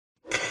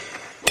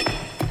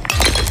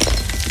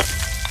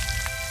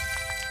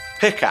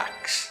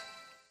Pickaxe.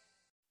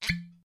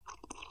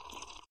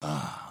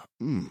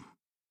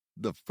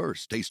 The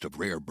first taste of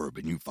rare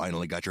bourbon you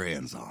finally got your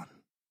hands on.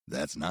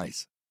 That's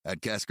nice.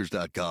 At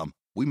Caskers.com,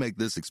 we make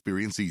this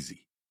experience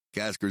easy.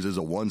 Caskers is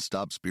a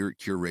one-stop spirit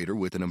curator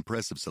with an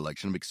impressive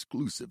selection of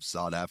exclusive,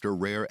 sought-after,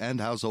 rare,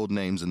 and household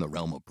names in the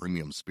realm of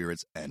premium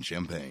spirits and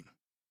champagne.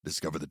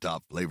 Discover the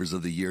top flavors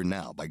of the year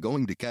now by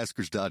going to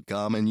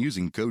Caskers.com and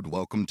using code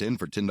WELCOME10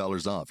 for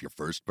 $10 off your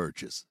first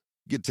purchase.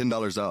 Get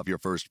 $10 off your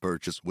first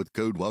purchase with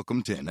code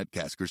WELCOME10 at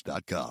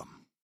Caskers.com.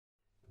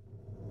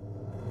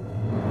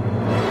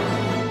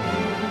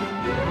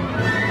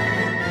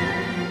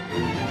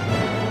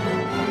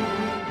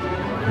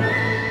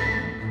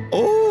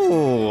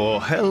 Oh,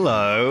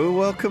 hello.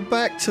 Welcome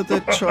back to the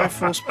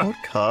Triforce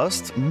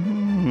podcast.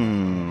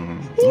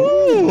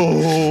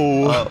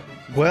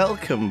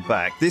 Welcome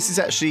back. This is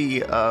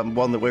actually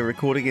one that we're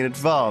recording in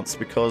advance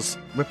because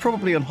we're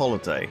probably on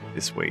holiday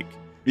this week.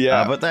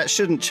 Yeah. But that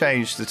shouldn't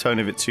change the tone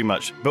of it too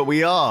much. But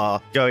we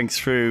are going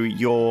through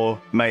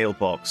your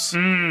mailbox.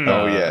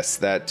 Oh, yes,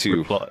 that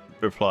too.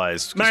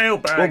 Replies.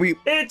 Mailbag.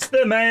 It's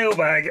the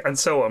mailbag, and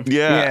so on.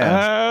 Yeah.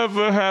 Have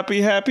a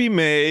happy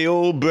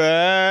mailbag.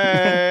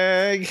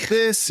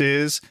 This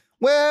is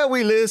where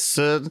we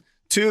listen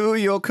to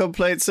your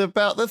complaints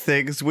about the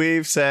things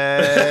we've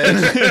said.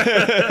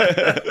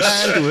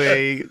 And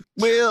we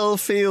will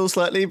feel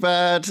slightly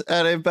bad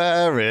and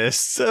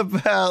embarrassed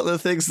about the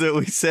things that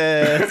we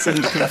said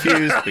and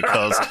confused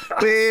because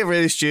we're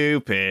really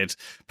stupid.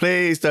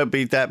 Please don't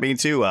be that mean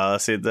to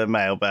us in the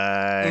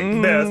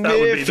mailbag. Yes, that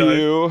would be If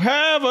you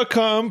have a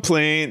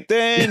complaint,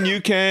 then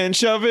you can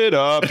shove it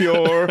up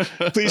your...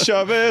 Please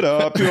shove it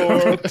up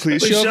your...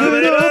 Please shove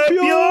it up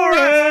your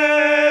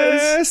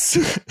ass.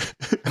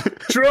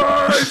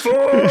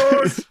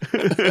 Triforce!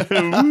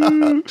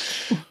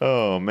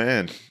 Oh,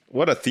 man.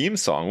 What a theme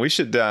song. We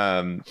should... it's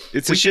a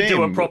we shame. should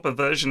do a proper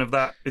version of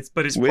that. It's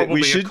probably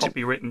a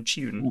copywritten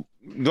tune.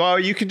 Well,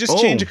 you can just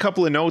change a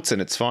couple of notes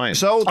and it's fine.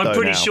 It's old, I'm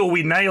pretty now. sure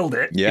we nailed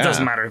it. Yeah. It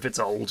doesn't matter if it's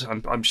old.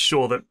 I'm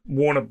sure that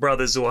Warner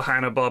Brothers or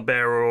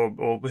Hanna-Barbera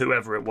or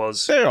whoever it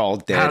was They're all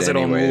dead has it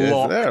on anyway.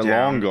 lockdown. They're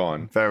long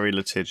gone. Very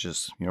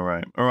litigious. You're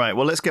right. All right.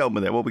 Well, let's get on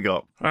with it. What we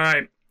got? All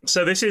right.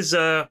 So this is,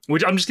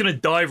 which I'm just going to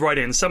dive right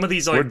in. Some of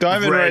these I've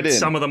diving read, right in.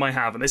 some of them I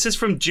haven't. This is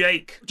from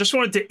Jake. Just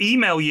wanted to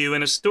email you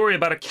in a story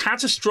about a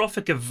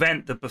catastrophic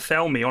event that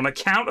befell me on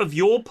account of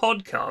your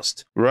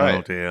podcast. Right.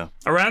 Oh, dear.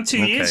 Around 2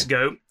 years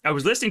ago, I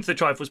was listening to the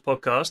Triforce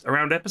podcast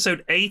around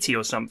episode 80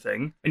 or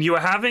something, and you were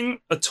having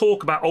a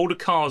talk about older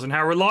cars and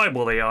how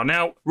reliable they are.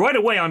 Now, right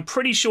away, I'm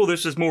pretty sure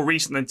this was more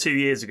recent than 2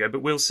 years ago,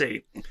 but we'll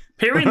see.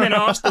 Period then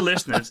asked the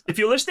listeners, if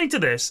you're listening to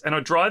this and are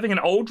driving an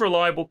old,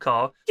 reliable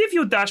car, give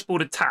your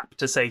dashboard a tap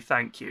to say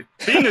thank you.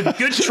 Being a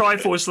good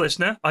Triforce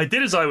listener, I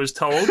did as I was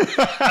told,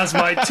 as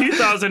my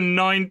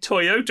 2009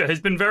 Toyota has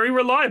been very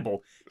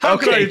reliable. How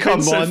could I have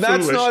been so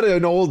That's foolish? not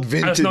an old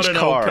vintage That's not an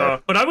car. old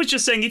car. But I was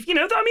just saying, if you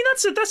know, I mean,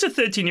 that's a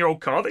 13-year-old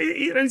car.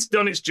 It's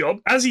done its job.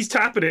 As he's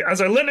tapping it, as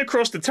I leant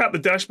across to tap the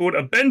dashboard,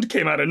 a bend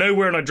came out of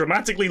nowhere and I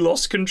dramatically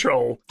lost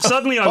control.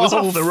 Suddenly I was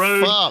off the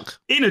road,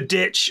 in a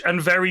ditch,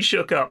 and very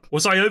shook up.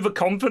 Was I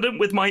overconfident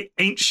with my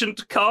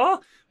ancient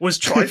car? Was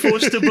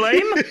Triforce to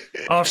blame?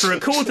 After a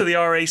call to the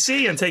RAC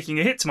and taking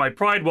a hit to my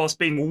pride whilst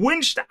being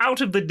winched out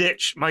of the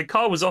ditch, my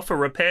car was off for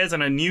repairs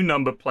and a new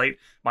number plate.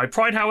 My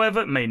pride,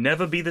 however, may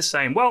never be the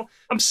same. Well,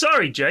 I'm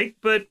sorry, Jake,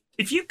 but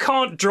if you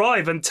can't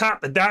drive and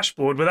tap the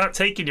dashboard without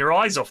taking your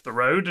eyes off the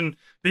road and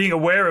being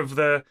aware of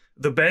the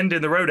bend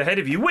in the road ahead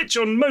of you, which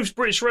on most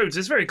British roads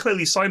is very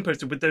clearly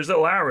signposted with those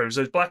little arrows,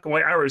 those black and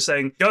white arrows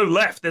saying, go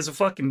left, there's a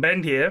fucking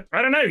bend here.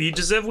 I don't know, you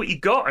deserve what you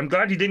got. I'm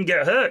glad you didn't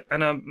get hurt,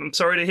 and I'm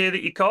sorry to hear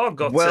that your car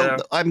got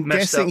I'm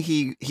messed guessing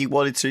up. he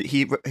wanted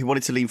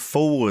to lean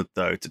forward,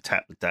 though, to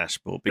tap the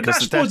dashboard. The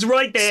Because dashboard's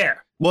right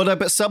there. Well, no,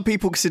 but some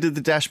people consider the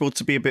dashboard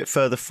to be a bit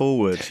further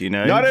forward, you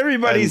know? Not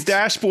everybody's And-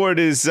 dashboard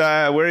is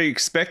where you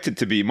expect it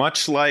to be,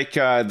 much like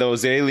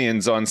those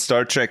aliens on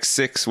Star Trek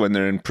 6 when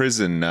they're in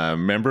prison.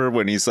 Remember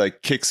when he's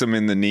like, kicks him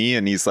in the knee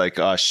and he's like,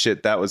 oh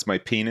shit, that was my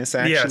penis,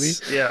 actually?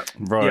 Yes, yeah.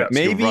 Right. Yeah.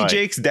 Maybe You're right.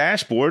 Jake's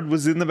dashboard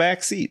was in the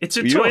back seat. It's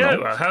a You don't know.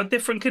 Toyota. How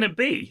different can it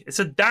be? It's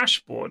a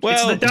dashboard.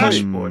 Well, it's the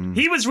dashboard.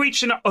 He was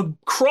reaching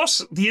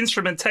across the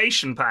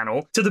instrumentation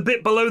panel to the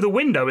bit below the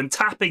window and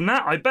tapping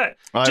that, I bet.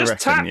 I Just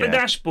reckon, tap yeah. the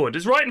dashboard.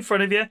 It's right in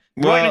front of you, right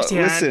Well, next to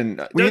your listen,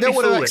 hand. Well, you don't be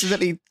want to foolish.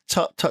 accidentally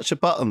touch a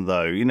button,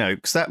 though, you know,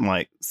 because that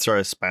might throw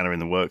a spanner in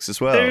the works as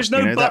well. There's no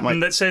you know,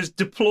 button that says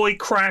deploy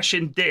crash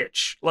in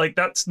ditch. Like,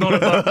 that's not a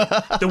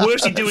button. The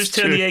worst you do is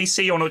turn the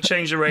AC on or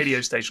change the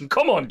radio station.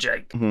 Come on,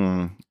 Jake.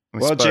 I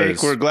Well, Jake,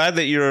 suppose. we're glad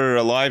that you're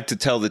alive to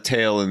tell the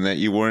tale and that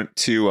you weren't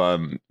too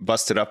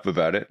busted up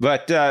about it.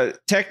 But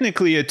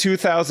technically, a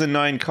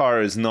 2009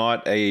 car is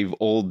not a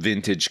old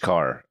vintage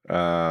car.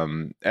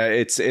 And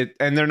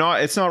they're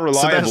not. It's not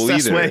reliable So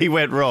that's either. where he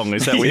went wrong.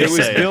 Is that what It you're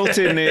was saying? built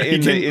in He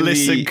didn't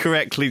listen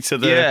correctly to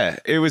the. Yeah,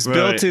 it was Right.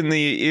 built in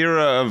the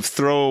era of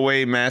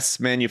throwaway mass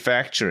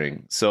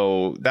manufacturing.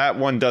 So that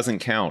one doesn't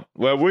count.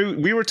 Well,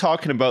 we were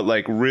talking about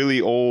like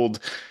really old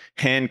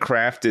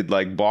handcrafted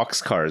like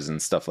box cars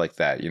and stuff like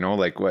that, you know,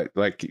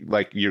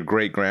 like your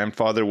great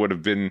grandfather would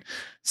have been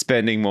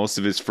spending most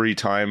of his free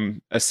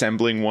time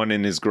assembling one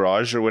in his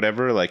garage or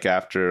whatever, like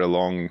after a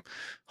long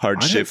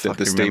hard shift at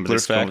the stapler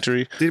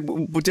factory.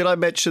 Did I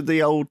mention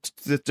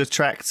the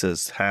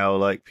tractors, how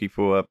like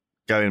people are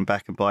going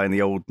back and buying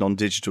the old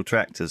non-digital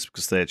tractors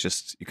because they're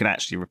just, you can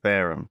actually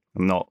repair them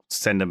and not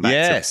send them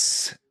back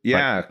to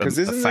because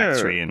a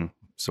factory in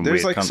some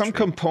there's weird like country. some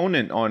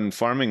component on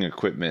farming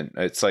equipment.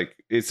 It's like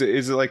is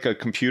it like a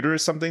computer or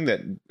something that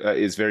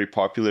is very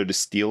popular to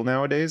steal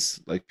nowadays?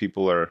 Like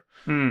people are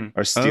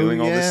stealing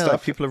all this stuff.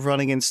 Like people are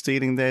running and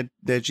stealing their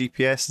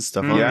GPS and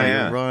stuff. Aren't they?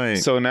 Yeah. You're right.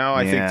 So now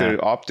I think they're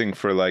opting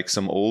for like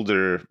some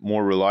older,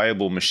 more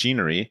reliable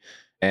machinery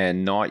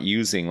and not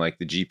using like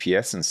the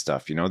GPS and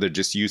stuff. You know, they're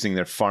just using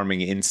their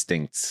farming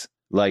instincts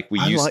like we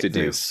used to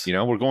do. You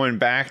know, we're going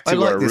back to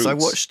our roots. I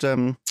watched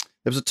there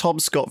was a Tom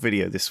Scott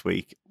video this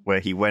week where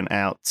he went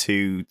out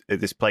to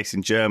this place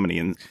in Germany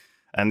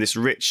and this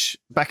rich,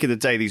 back in the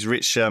day, these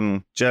rich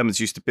Germans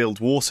used to build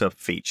water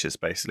features,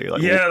 basically.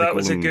 Like that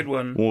was a good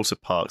one. Water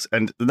parks.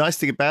 And the nice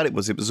thing about it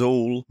was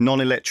all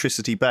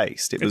non-electricity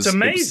based. It's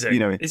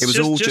amazing. It was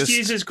all just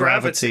uses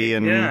gravity.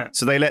 And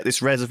so they let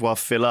this reservoir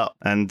fill up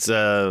and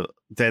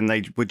then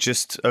they would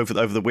just, over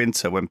the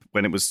winter, when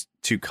it was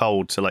too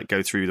cold to like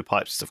go through the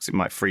pipes and stuff, because it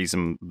might freeze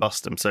and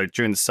bust them. So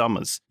during the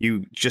summers,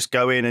 you just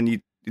go in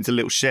and it's a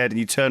little shed and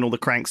you turn all the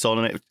cranks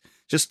on and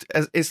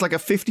it's like a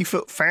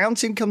 50-foot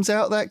fountain comes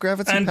out that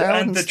gravity power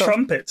and the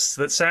trumpets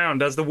that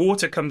sound as the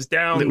water comes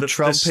down the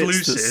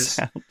sluices.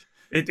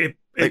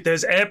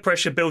 There's air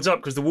pressure builds up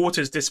because the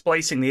water is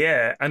displacing the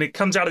air, and it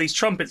comes out of these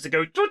trumpets that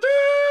go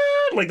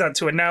like that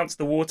to announce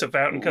the water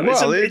fountain coming.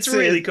 Well, it's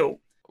really cool.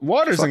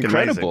 Water's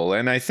incredible,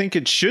 and I think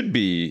it should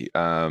be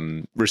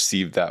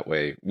received that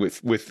way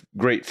with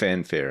great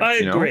fanfare. I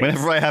agree.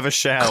 Whenever I have a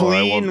shower,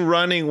 clean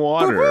running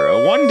water.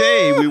 One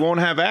day we won't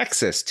have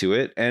access to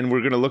it, and we're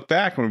going to look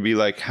back and we'll be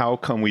like, how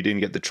come we didn't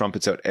get the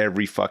trumpets out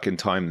every fucking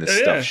time this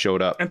stuff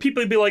showed up? And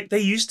people would be like, they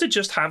used to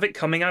just have it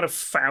coming out of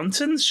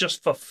fountains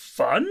just for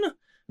fun?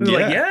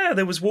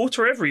 There was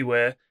water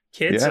everywhere,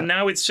 kids, and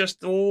now it's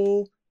just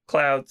all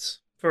clouds.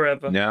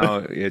 Forever. Now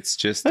it's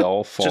just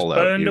all fallout.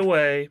 Just burned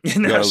away.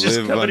 Now it's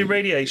just covered in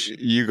radiation.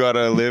 You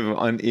gotta live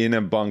in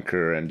a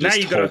bunker and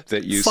just hope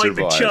that you fight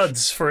survive. The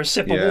chuds for a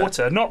sip of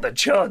water, not the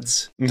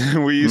chuds.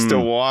 We used to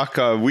walk.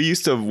 We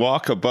used to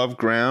walk above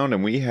ground,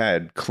 and we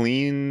had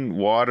clean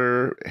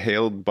water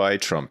hailed by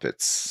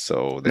trumpets.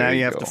 So now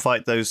you have to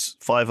fight those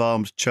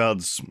 5-armed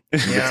chuds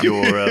with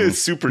your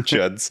super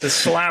chuds, the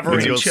slavering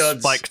with your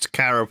chuds, spiked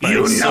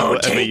carapace.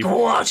 Take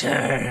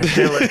water.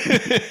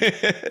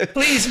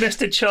 Please,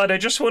 Mr. Chud, I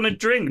just want a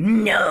drink.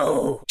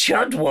 No,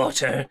 chud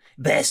water,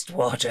 best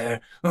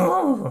water.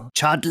 Oh,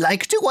 chud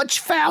like to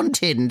watch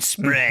fountain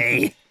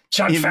spray.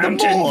 Chud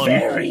fountain,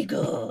 very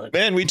good.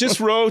 Man, we just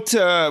wrote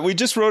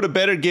a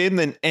better game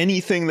than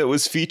anything that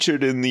was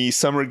featured in the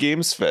Summer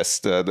Games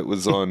Fest that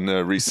was on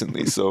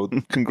recently. So,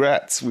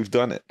 congrats, we've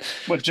done it.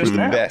 What, just the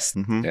now? Best.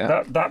 Mm-hmm.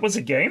 Yeah. That was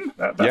a game.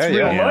 That's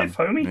real life,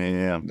 homie.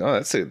 Yeah. No,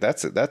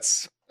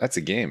 that's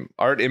a game.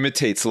 Art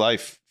imitates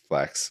life.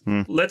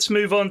 Let's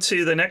move on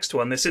to the next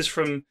one. This is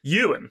from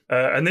Ewan,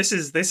 and this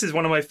is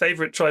one of my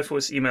favorite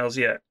Triforce emails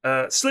yet.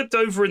 Slipped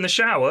over in the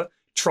shower,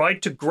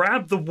 tried to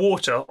grab the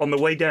water on the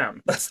way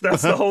down. That's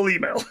the whole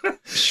email.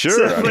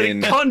 Sure, so,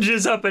 it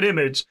conjures up an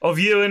image of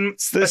Ewan.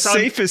 It's the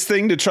safest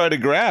thing to try to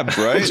grab,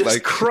 right?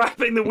 Just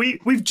grabbing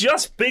we've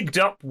just bigged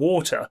up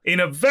water in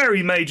a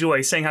very major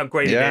way, saying how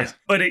great it is,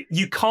 but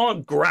you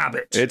can't grab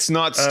it. It's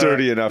not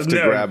sturdy enough to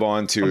grab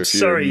onto if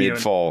you're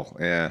mid-fall.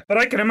 Ewan. Yeah, but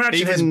I can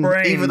imagine his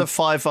brain. Even a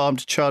 5-armed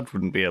chud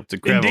wouldn't be able to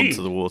grab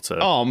onto the water.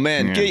 Oh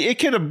man, it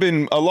could have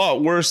been a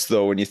lot worse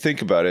though when you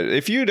think about it.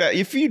 If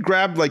you'd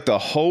grabbed like the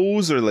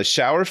hose or the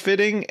shower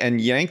fitting and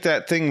yank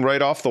that thing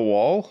right off the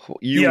wall,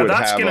 you would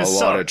have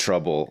a lot of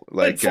trouble.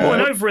 Like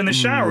falling over in the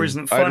shower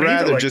isn't fun. I'd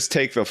rather just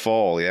take the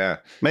fall. Yeah,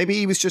 maybe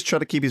he was just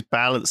trying to keep his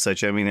balance. So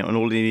I mean, and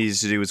all he needed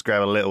to do was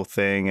grab a little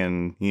thing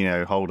and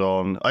hold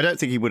on. I don't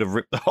think he would have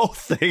ripped the whole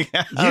thing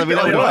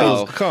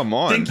out. Come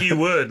on. I think you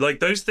would. Like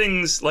those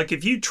things. Like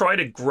if you try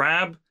to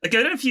grab. Like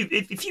I don't know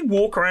if you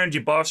walk around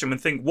your bathroom and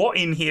think what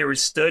in here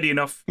is sturdy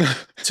enough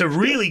to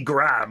really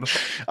grab.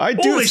 I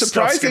do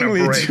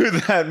surprisingly do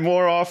that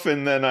more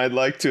often than I'd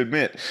like to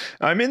admit.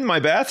 I'm in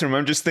my bathroom.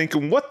 I'm just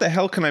thinking, what the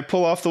hell can I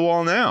pull off the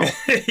wall now?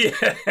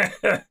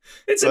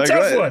 It's a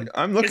tough one.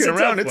 I'm looking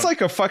around. It's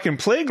like a fucking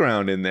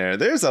playground in there.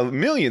 There's a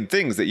million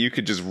things that you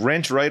could just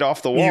wrench right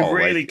off the wall. You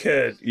really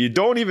could. You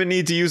don't even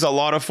need to use a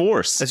lot of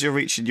force. As you're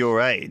reaching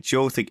your age,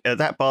 you'll think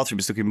that bathroom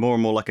is looking more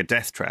and more like a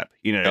death trap.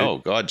 Oh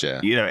god,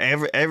 yeah.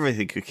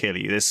 Everything could kill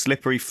you. There's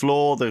slippery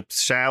floor, the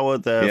shower,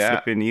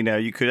 flipping.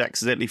 You could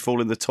accidentally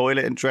fall in the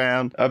toilet and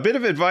drown. A bit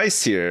of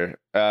advice here.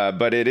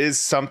 But it is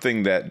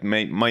something that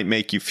might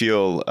make you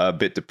feel a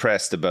bit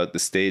depressed about the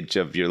stage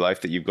of your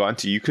life that you've gone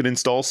to. You could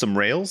install some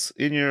rails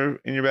in your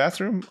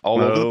bathroom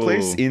all over the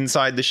place,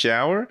 inside the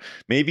shower.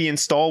 Maybe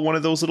install one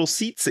of those little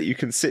seats that you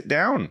can sit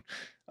down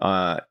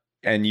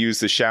and use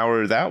the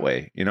shower that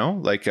way, you know,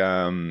 like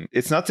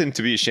it's nothing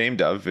to be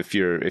ashamed of if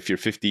you're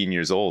 15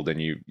 years old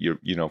and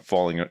you're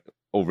falling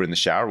over in the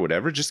shower or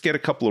whatever. Just get a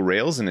couple of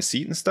rails and a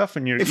seat and stuff,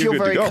 and you're if you're you're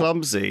good very to go.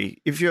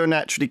 clumsy, if you're a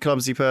naturally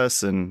clumsy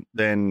person,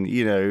 then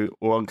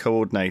or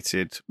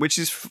uncoordinated, which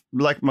is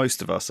like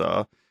most of us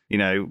are.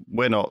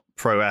 We're not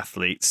pro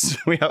athletes.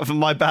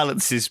 My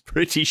balance is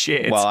pretty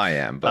shit. Well, I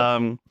am,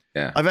 but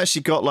yeah. I've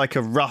actually got like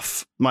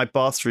my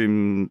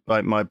bathroom,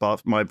 like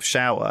my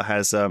shower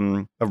has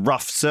a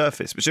rough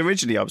surface, which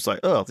originally I was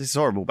like, oh, this is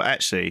horrible. But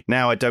actually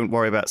now I don't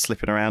worry about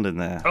slipping around in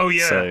there. Oh,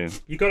 yeah. So,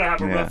 you got to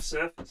have a rough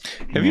surface.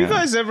 Have you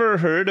guys ever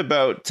heard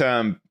about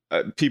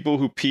people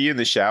who pee in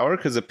the shower?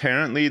 Because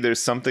apparently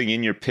there's something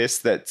in your piss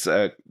that's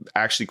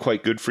actually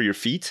quite good for your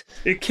feet.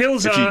 It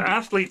kills an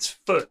athlete's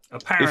foot,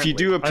 apparently. If you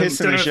do a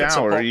piss in the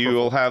shower, you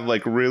will have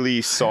like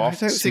really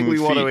soft, I don't think we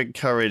smooth want to feet.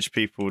 encourage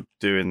people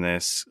doing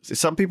this.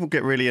 Some people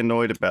get really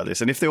annoyed about this,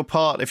 and if your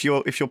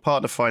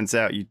partner finds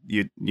out,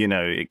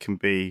 it can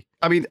be.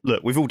 I mean,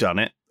 look, we've all done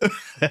it,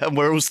 and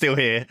we're all still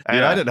here.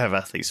 And I don't have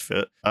athlete's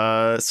foot,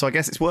 so I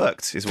guess it's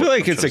worked. I feel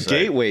like it's a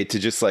gateway to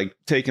just like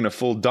taking a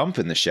full dump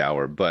in the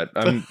shower, but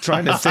I'm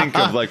trying to think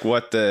of like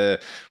what the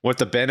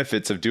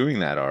benefits of doing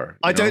that are.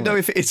 I don't know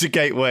if it's a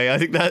gateway. I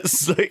think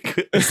that's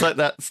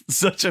that's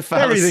such a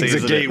fallacy.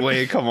 Everything's a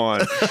gateway. Come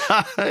on.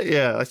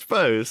 Yeah, I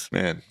suppose.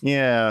 Man.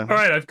 Yeah. All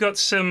right,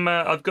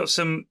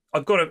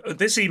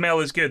 this email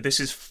is good. This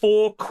is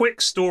 4 quick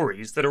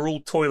stories that are all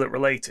toilet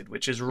related,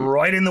 which is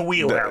right in the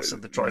wheelhouse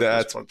of the Triforce.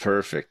 That's podcast.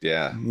 perfect.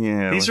 Yeah.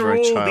 Yeah. These are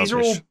all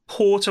outdoor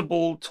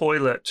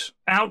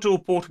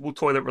portable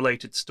toilet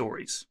related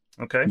stories.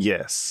 Okay.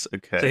 Yes.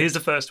 Okay. So here's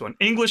the first one.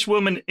 English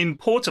woman in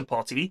porta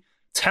potty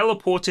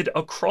teleported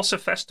across a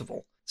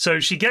festival. So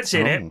she gets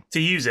in it to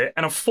use it,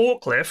 and a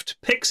forklift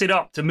picks it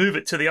up to move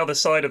it to the other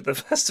side of the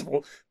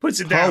festival, puts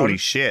it down. Holy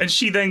shit. And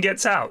she then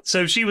gets out.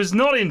 So she was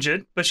not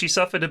injured, but she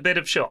suffered a bit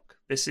of shock.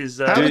 This is.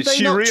 Did they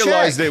she not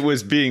realized check? it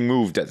was being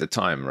moved at the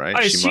time, right?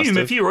 I She must assume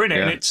have. if you were in it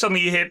and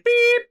suddenly you hear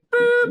beep,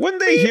 boop,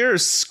 Wouldn't they hear her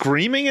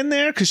screaming in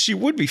there? Because she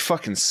would be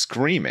fucking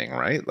screaming,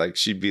 right? Like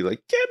she'd be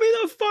like, "Get me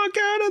the fuck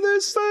out of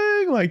this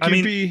thing!" Like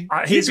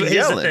here's the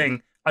yelling.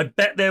 thing. I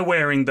bet they're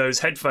wearing those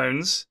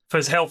headphones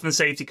for health and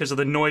safety because of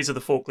the noise of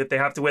the forklift. They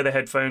have to wear the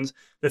headphones.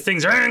 The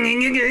things are they're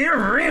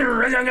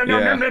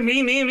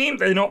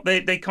not.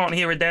 They can't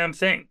hear a damn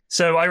thing.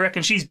 So I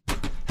reckon she's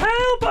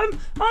help. I'm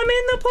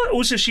in the pot.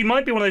 Also, she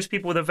might be one of those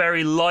people with a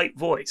very light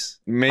voice.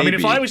 Maybe. I mean,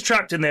 if I was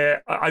trapped in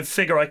there, I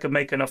figure I could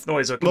make enough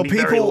noise. I could Well, be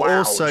very people loud.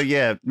 also,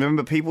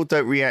 remember, people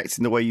don't react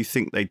in the way you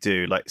think they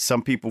do. Like,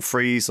 some people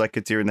freeze like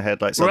a deer in the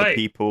headlights. Other Right.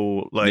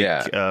 people,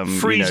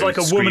 freeze like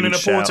a scream woman in and a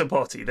shout. porta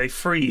potty. They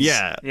freeze.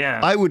 Yeah.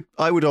 I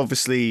would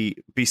obviously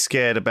be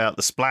scared about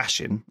the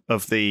splashing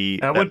of the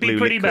That would be blue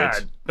pretty liquid.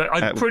 bad. But I'm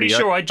That would pretty be-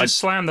 sure I'd just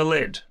slam the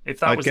lid if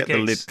that I'd was get the the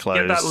case. lid Get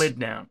that closed. lid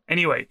down.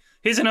 Anyway,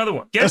 here's another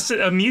one. Guests at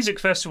a music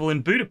festival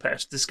in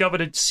Budapest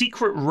discovered a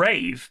secret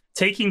rave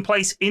taking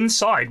place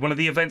inside one of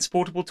the event's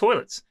portable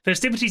toilets.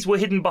 Festivities were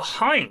hidden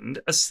behind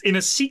in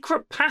a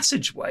secret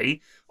passageway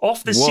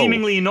off the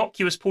seemingly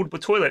innocuous portable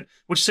toilet,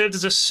 which served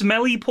as a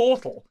smelly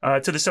portal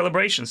to the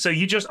celebration. So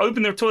you just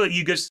open the toilet,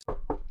 you just,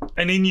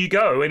 and in you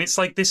go, and it's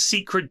like this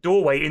secret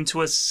doorway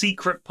into a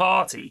secret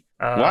party.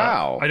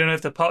 Wow! I don't know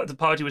if the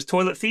party was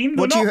toilet themed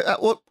or What do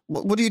not. you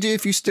what do you do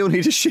if you still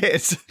need a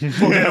shit? We'll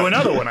go to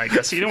another one, I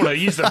guess. You don't want to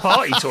use the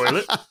party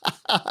toilet.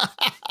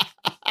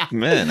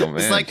 Man, oh man!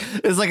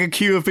 It's like a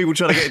queue of people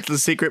trying to get into the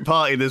secret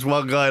party. And there's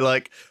one guy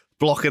like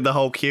blocking the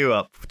whole queue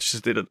up.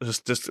 Just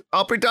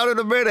I'll be done in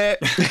a minute.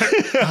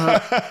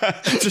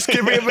 Just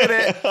give me a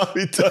minute. I'll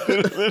be done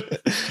in a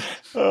minute.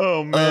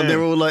 Oh man!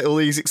 They're all like all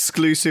these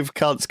exclusive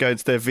cunts going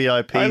to their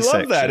VIP I love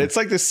section. that. It's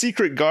like the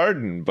secret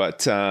garden,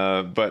 but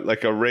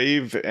like a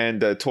rave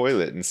and a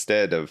toilet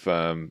instead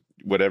of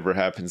whatever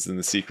happens in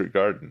the secret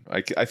garden.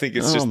 I think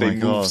it's just they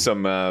move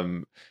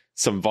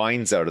some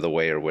vines out of the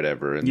way or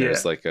whatever, and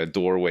there's like a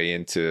doorway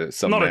into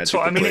some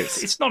magical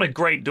place. It's not a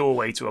great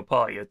doorway to a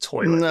party, a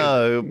toilet.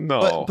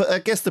 No. But I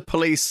guess the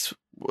police.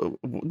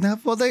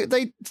 Well, they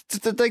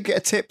get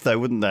a tip though,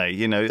 wouldn't they?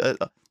 You know,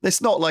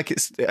 it's not like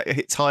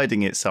it's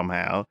hiding it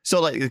somehow. It's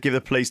not like they give the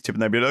police a tip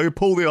and they'd be like, "Oh,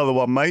 pull the other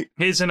one, mate."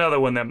 Here's another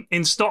one then.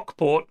 In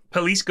Stockport,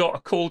 police got a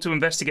call to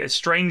investigate a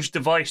strange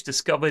device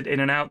discovered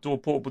in an outdoor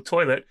portable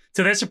toilet.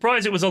 To their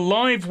surprise, it was a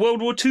live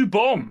World War II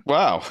bomb.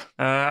 Wow.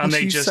 And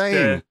they just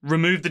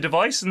removed the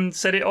device and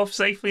set it off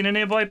safely in a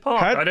nearby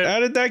park. How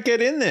did that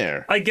get in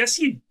there? I guess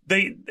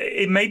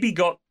it maybe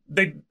got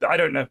I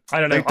don't know.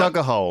 They dug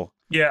a hole.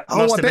 Yeah.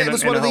 Oh, I bet it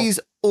was one of these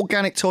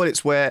organic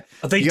toilets where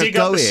they dig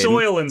up the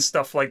soil and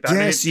stuff like that.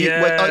 Yes,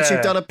 once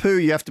you've done a poo,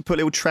 you have to put a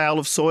little trowel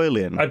of soil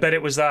in. I bet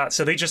it was that.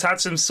 So they just had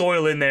some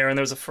soil in there and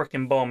there was a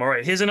freaking bomb. All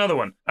right, here's another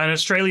one. An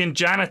Australian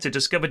janitor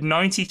discovered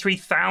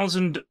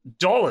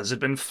 $93,000 had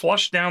been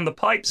flushed down the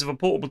pipes of a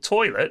portable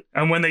toilet,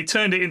 and when they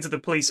turned it into the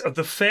police,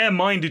 the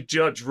fair-minded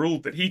judge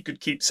ruled that he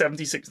could keep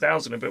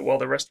 $76,000 of it while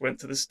the rest went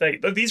to the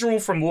state. These are all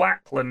from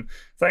Lachlan.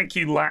 Thank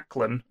you,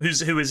 Lachlan,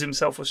 who is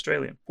himself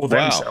Australian. Or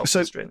themselves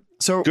Australian.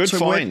 So good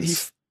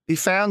finds. He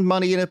found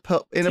money in a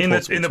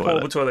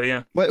portable toilet,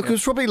 yeah. Well, it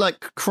was probably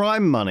like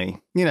crime money.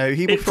 You know,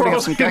 he would probably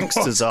have some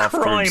gangsters after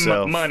himself.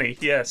 Crime money,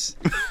 yes.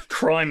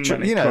 Crime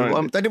money. You know,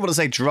 I didn't want to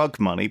say drug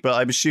money, but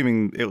I'm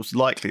assuming it was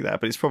likely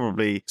that. But it's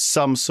probably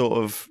some sort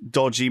of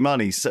dodgy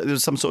money. So there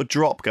was some sort of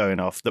drop going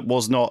off that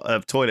was not a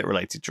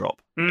toilet-related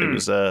drop. It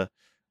was a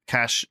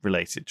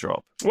cash-related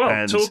drop. Well,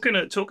 and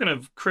talking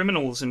of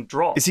criminals and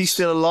drops, is he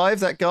still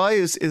alive? That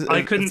guy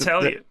I couldn't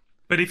tell you.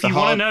 But if you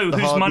want to know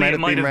whose money it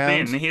might have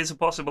been, here's a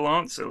possible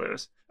answer,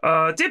 Lewis.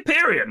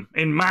 Diperion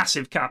in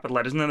massive capital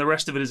letters, and then the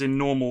rest of it is in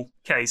normal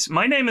case.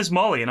 My name is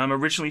Molly, and I'm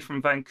originally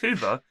from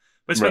Vancouver,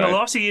 but spent the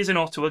last 2 years in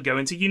Ottawa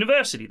going to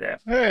university there.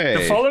 Hey.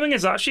 The following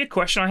is actually a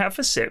question I have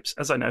for Sips,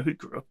 as I know who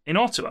grew up in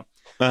Ottawa.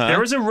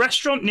 There is a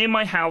restaurant near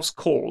my house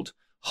called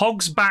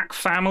Hog's Back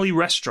Family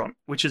Restaurant,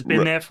 which has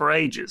been there for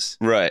ages.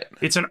 Right.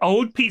 It's an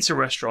old pizza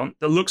restaurant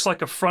that looks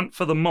like a front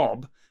for the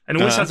mob, and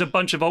always has a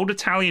bunch of old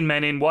Italian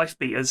men in wife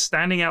beaters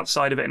standing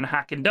outside of it and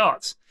hacking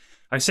darts.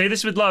 I say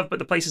this with love, but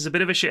the place is a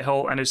bit of a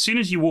shithole, and as soon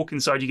as you walk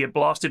inside, you get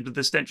blasted with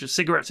the stench of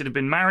cigarettes that have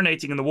been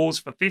marinating in the walls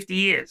for 50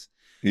 years.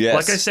 Yes.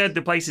 Like I said,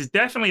 the place is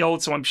definitely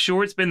old, so I'm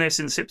sure it's been there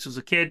since Sips was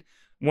a kid.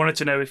 Wanted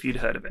to know if you'd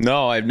heard of it.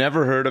 No, I've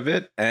never heard of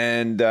it,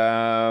 and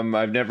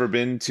I've never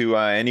been to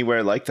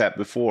anywhere like that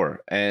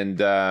before. And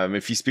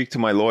if you speak to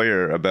my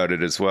lawyer about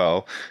it as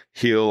well,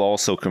 he'll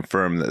also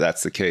confirm that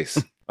that's the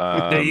case.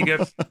 There you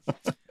go.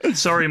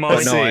 Sorry,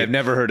 Molly. No, I've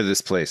never heard of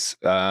this place.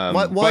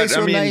 Why is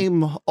your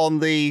name on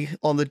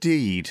the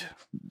deed?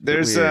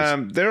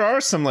 There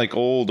are some like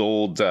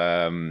old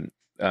kind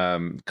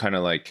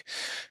of like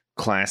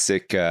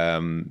classic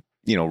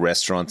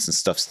restaurants and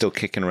stuff still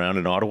kicking around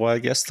in Ottawa, I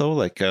guess, though,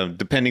 like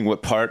depending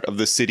what part of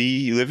the city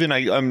you live in.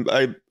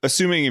 I'm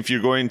assuming if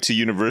you're going to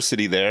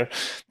university there,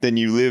 then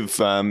you live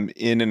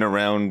in and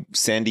around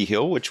Sandy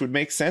Hill, which would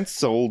make sense.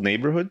 It's an old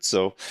neighborhood.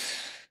 So,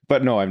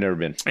 but no, I've never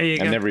been.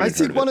 I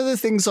think one of the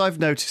things I've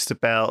noticed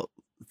about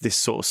this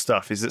sort of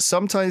stuff is that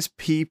sometimes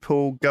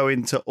people go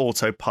into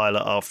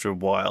autopilot after a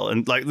while,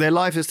 and like their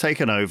life has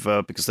taken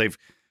over because they've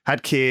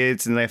had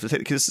kids and they have to take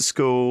the kids to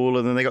school,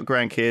 and then they got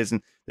grandkids,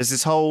 and there's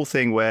this whole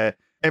thing where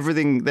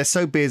they're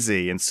so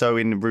busy and so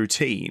in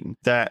routine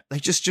that they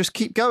just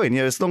keep going.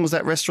 You know, as long as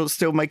that restaurant's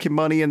still making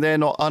money and they're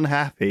not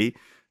unhappy,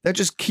 they'll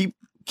just keep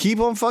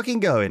on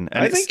fucking going.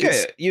 And I think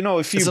if you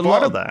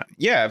bought that,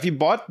 if you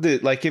bought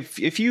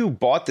if you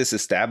bought this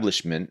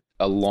establishment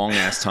a long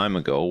ass time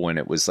ago when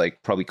it was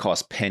like probably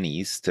cost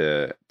pennies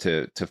to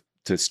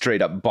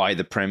straight up buy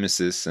the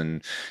premises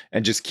and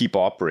just keep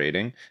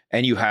operating,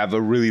 and you have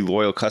a really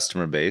loyal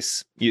customer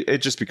base, it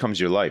just becomes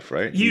your life,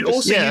 right? You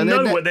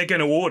know what they're going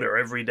to order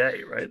every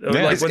day, right?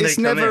 Yeah. Like it's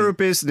never a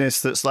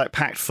business that's like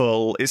packed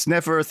full. It's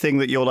never a thing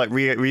that you're like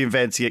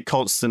reinventing it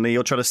constantly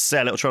or trying to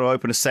sell it or trying to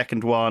open a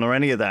second one or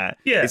any of that.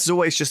 Yeah. It's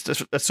always just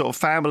a sort of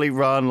family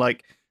run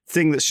like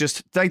thing that's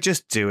just they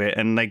just do it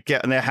and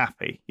they're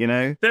happy, you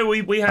know?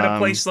 We had a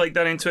place like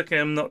that in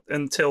Twickenham not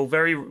until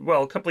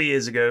a couple of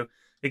years ago.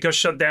 It got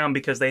shut down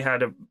because they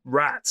had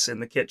rats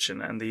in the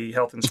kitchen, and the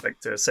health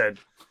inspector said,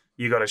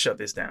 "You got to shut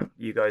this down.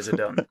 You guys are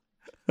done."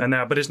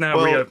 But it's now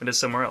reopened as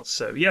somewhere else.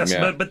 So yes,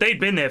 but they'd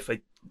been there for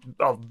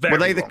a very. Were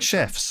they the long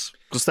chefs?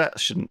 Because that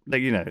shouldn't. They're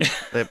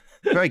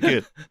very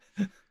good.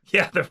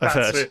 Yeah, the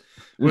rats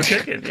were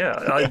cooking.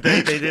 Yeah,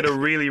 they did a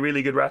really,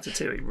 really good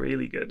ratatouille.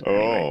 Really good.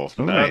 Oh,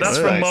 anyway. nice. That's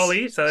from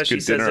Molly. So she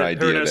says that her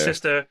and her there.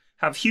 sister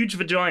have huge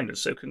vaginas.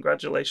 So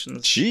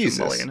congratulations to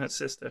Molly and her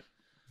sister.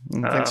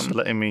 Thanks for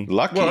letting me.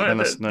 Lucky. Well,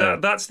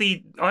 that's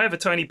I have a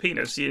tiny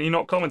penis. You're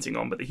not commenting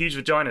on, but the huge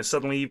vagina.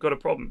 Suddenly, you've got a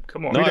problem.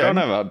 Come on. No, I don't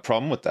have a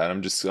problem with that.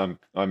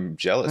 I'm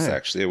jealous.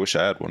 Actually, I wish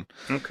I had one.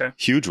 Okay.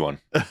 Huge one.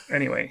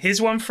 Anyway,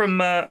 here's one from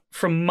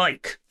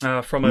Mike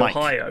from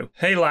Ohio.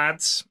 Hey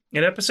lads,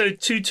 in episode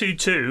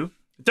 222,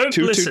 don't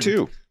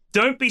listen.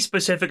 Don't be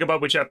specific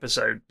about which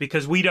episode,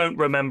 because we don't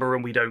remember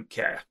and we don't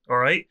care, all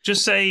right?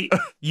 Just say,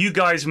 you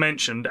guys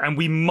mentioned, and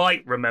we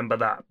might remember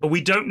that, but we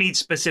don't need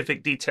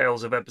specific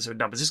details of episode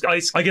numbers.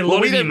 I get a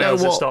lot of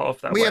emails that start off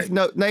that way. We have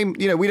no name,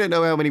 we don't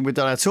know how many we've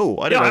done at all.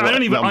 I don't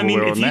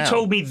know if you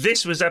told me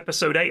this was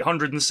episode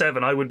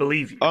 807, I would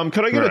believe you.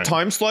 Could I get a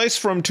time slice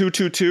from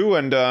 222,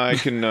 and I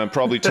can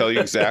probably tell you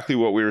exactly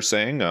what we were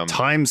saying?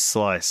 Time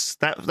slice.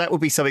 That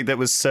would be something that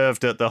was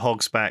served at the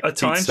Hog's Back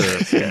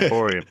Pizza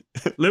Emporium.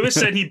 Lewis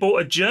said he bought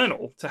a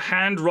journal to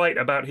handwrite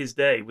about his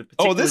day with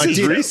particular this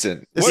is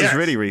recent. This is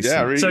really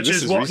recent. Yeah, such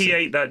as what he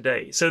ate that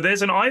day. So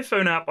there's an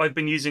iPhone app I've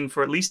been using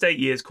for at least 8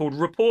 years called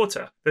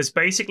Reporter. There's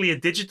basically a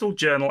digital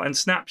journal and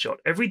snapshot.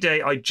 Every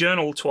day I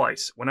journal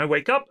twice, when I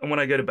wake up and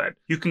when I go to bed.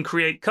 You can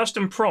create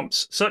custom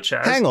prompts such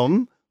as... Hang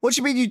on. What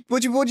do you mean?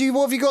 What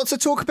have you got to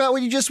talk about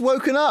when you just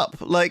woken up?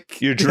 Like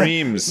your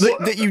dreams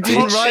that you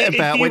didn't write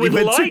about when you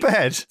went to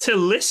bed. To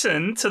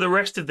listen to the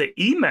rest of the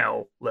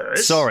email,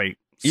 Lewis. Sorry.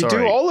 You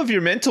Sorry. do all of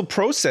your mental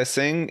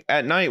processing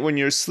at night when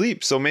you're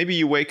asleep. So maybe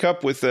you wake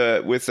up with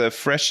a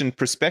freshened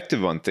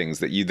perspective on things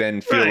that you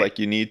then feel like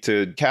you need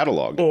to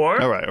catalog.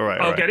 Or, All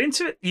right. I'll get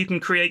into it. You can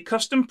create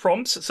custom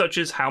prompts such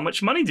as how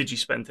much money did you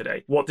spend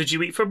today? What did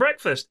you eat for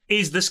breakfast?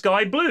 Is the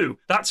sky blue?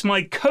 That's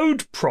my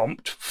code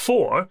prompt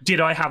for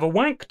did I have a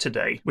wank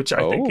today? Which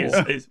I think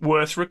is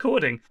worth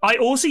recording. I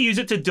also use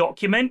it to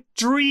document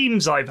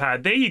dreams I've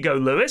had. There you go,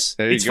 Lewis.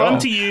 It's fun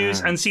to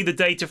use and see the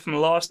data from the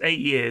last 8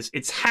 years.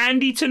 It's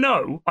handy to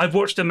know I've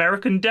watched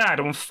American Dad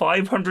on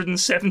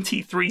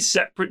 573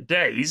 separate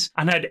days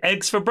and had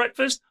eggs for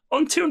breakfast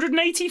on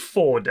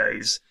 284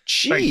 days.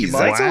 Jeez,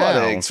 that's a lot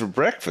of eggs for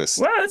breakfast.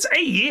 Well, that's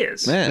 8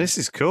 years. Man, this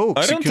is cool.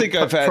 I don't think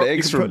I've had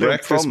eggs for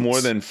breakfast more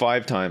than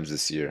 5 times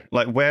this year.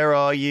 Like, where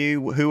are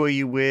you? Who are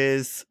you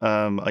with?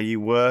 Are you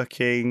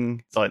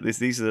working? Like,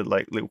 these are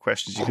like little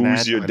questions you can add.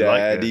 Who's your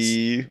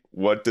daddy?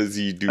 What does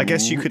he do? I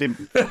guess you could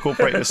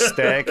incorporate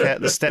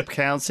the step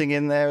counting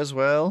in there as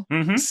well.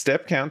 Mm-hmm.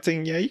 Step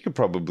counting, yeah, you could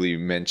probably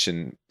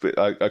mention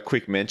a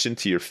quick mention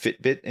to your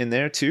Fitbit in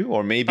there too,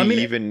 or maybe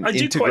even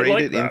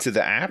integrate it into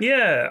the app.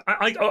 Yeah,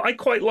 I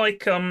quite like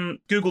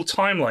Google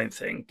Timeline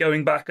thing,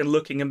 going back and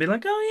looking and being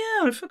like, oh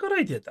yeah, I forgot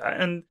I did that.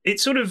 And it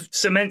sort of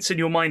cements in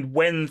your mind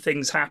when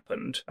things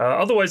happened.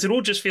 Otherwise, it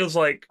all just feels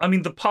like, I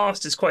mean, the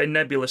past is quite a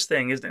nebulous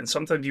thing, isn't it? And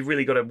sometimes you've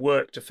really got to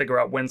work to figure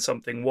out when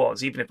something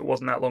was, even if it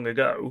wasn't that long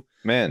ago.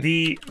 Man.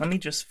 Let me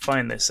just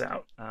find this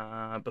out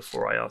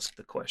before I ask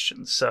the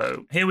question.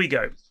 So here we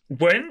go.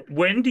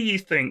 When do you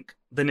think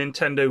the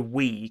Nintendo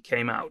Wii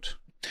came out?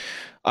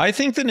 I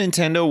think the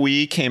Nintendo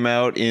Wii came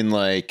out in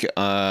like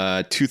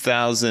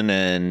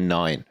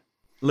 2009.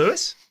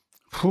 Lewis?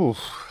 Whew,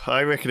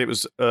 I reckon it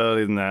was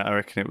earlier than that. I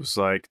reckon it was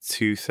like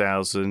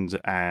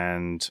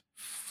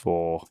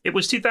 2004. It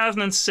was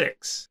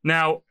 2006.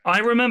 Now, I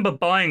remember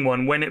buying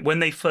one when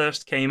they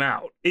first came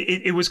out.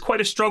 It was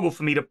quite a struggle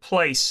for me to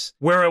place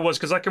where I was,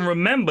 because I can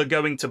remember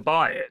going to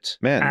buy it.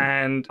 Man.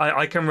 And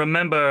I can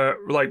remember,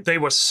 like, they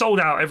were sold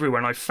out everywhere,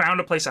 and I found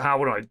a place at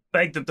Howard, and I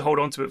begged them to hold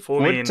on to it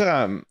for me.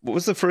 And What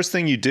was the first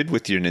thing you did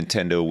with your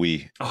Nintendo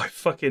Wii? oh, I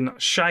fucking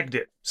shagged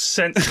it.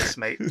 Senseless,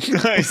 mate.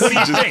 Nice. What do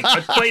you think?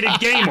 I played a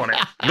game on it.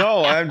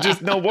 No,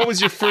 what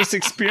was your first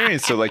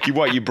experience? So like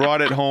you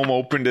brought it home,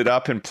 opened it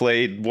up and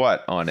played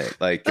what on it?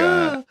 Like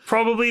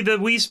Probably the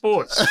Wii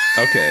Sports.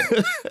 okay.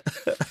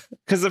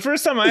 Cuz the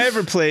first time I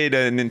ever played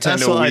a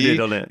Nintendo Wii I did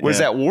on it,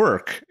 was at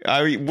work.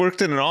 I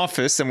worked in an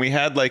office and we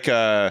had like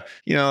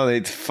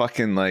they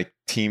fucking like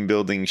team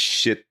building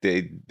shit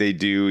they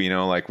do,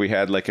 like we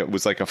had like it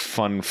was like a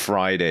fun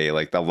Friday,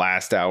 like the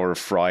last hour of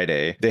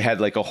Friday. They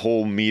had like a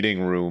whole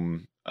meeting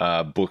room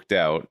booked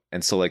out,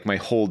 and so like my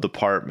whole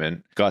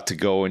department got to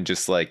go and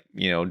just like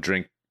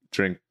drink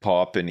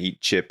pop and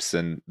eat chips,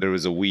 and there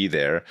was a Wii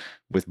there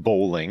with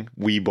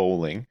Wii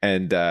bowling,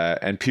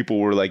 and people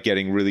were like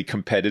getting really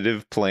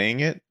competitive playing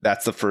it.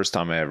 That's the first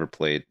time I ever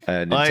played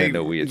a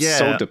Nintendo Wii. It's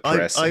so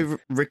depressing. I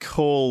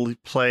recall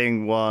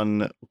playing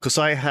one because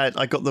I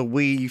got the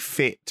Wii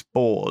Fit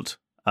board,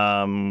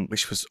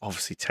 which was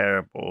obviously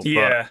terrible.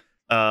 Yeah.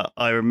 But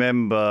I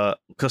remember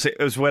because it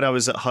was when I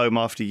was at home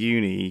after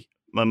uni.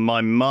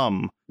 My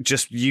mum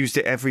just used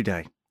it every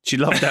day. She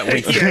loved that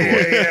Wii.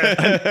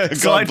 Yeah.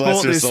 So I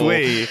bought this soul.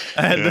 Wii,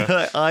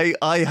 and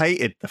I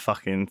hated the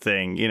fucking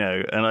thing,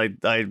 and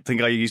I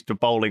think I used to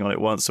bowling on it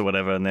once or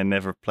whatever, and then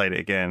never played it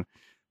again.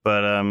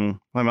 But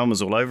my mum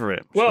was all over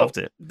it. She loved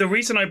it. The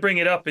reason I bring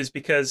it up is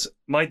because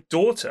my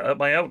daughter,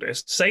 my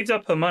eldest, saved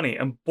up her money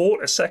and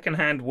bought a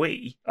secondhand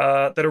Wii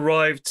that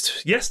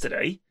arrived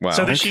yesterday,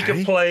 so that she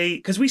could play.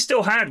 Because we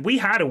had a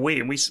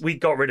Wii, and we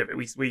got rid of it.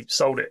 We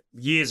sold it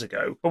years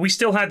ago, but we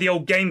still had the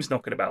old games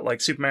knocking about, like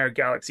Super Mario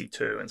Galaxy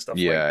 2 and stuff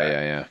like that.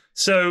 Yeah.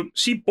 So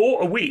she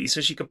bought a Wii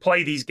so she could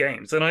play these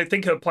games. And I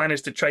think her plan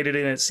is to trade it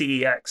in at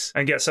CEX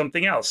and get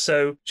something else.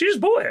 So she just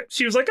bought it.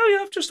 She was like, oh yeah,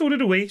 I've just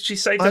ordered a Wii. She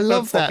saved up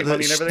her pocket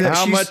money and everything.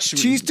 How much?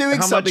 She's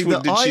doing something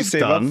that did she I've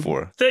save done up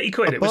for? 30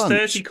 quid. It was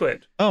 30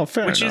 quid. Oh,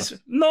 fair enough. Which is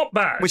not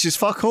bad. Which is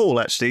fuck all,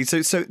 actually.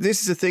 So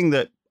this is a thing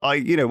that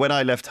when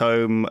I left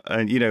home,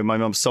 and my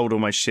mum sold all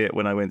my shit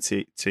when I went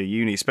to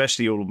uni,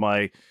 especially all of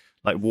my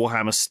like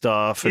Warhammer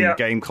stuff and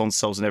game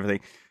consoles and everything.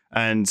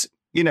 And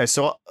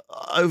so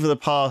over the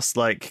past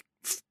like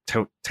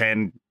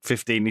 10,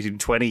 15, even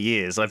 20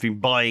 years, I've been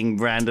buying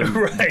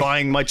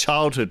buying my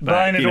childhood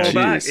back. Buying it all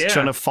back, yeah.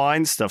 Trying to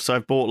find stuff. So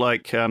I've bought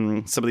like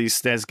some of these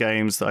SNES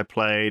games that I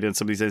played and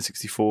some of these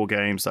N64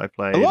 games that I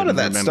played. A lot of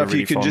that stuff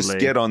really you can just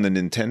get on the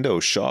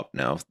Nintendo shop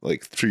now,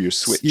 like through your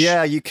Switch.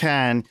 Yeah, you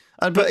can.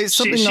 But it's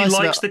something she nice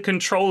likes the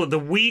controller. The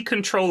Wii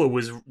controller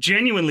was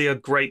genuinely a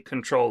great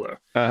controller.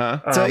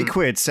 30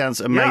 quid sounds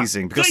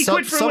amazing, because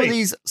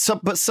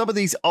some of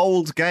these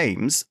old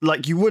games,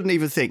 like you wouldn't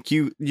even think.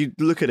 You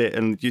look at it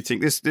and you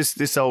think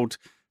this old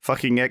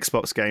fucking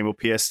Xbox game or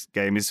PS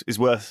game is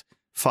worth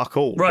fuck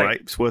all,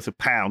 right? It's worth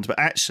 £1, but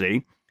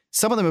actually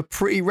some of them are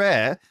pretty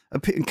rare,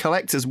 and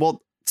collectors want.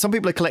 Some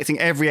people are collecting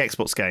every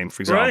Xbox game,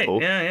 for example.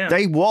 Right. Yeah.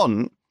 They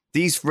want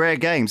these rare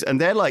games,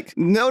 and they're like,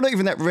 no, not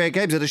even that rare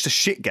games. They're just a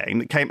shit game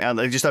that came out.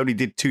 They just only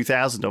did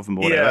 2,000 of them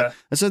or whatever. Yeah.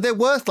 And so they're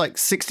worth like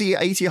 60,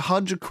 80,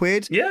 100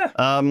 quid. Yeah.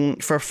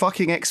 For a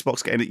fucking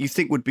Xbox game that you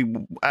think would be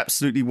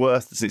absolutely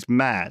worthless. It's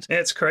mad. Yeah,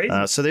 it's crazy.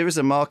 So there is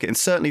a market, and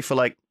certainly for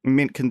like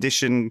mint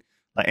condition,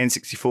 like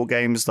N64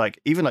 games, like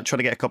even like trying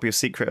to get a copy of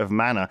Secret of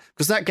Mana,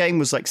 because that game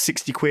was like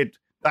 60 quid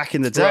back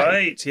in the day.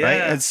 Right,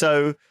 yeah. And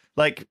so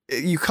like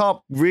you can't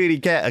really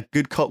get a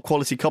good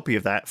quality copy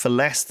of that for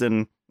less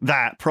than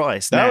that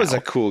price. That now. was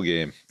a cool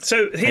game.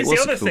 So here's the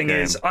other cool thing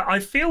game. is, I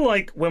feel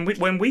like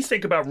when we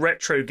think about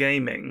retro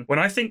gaming, when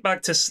I think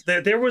back to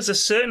there was a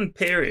certain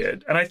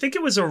period, and I think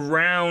it was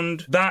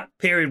around that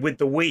period with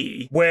the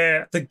Wii,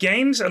 where the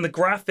games and the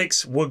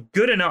graphics were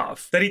good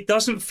enough that it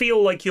doesn't feel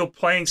like you're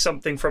playing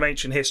something from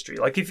ancient history.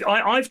 Like if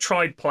I've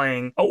tried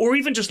playing, or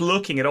even just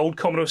looking at old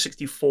Commodore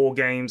 64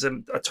 games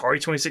and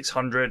Atari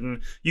 2600,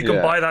 and you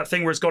can buy that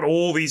thing where it's got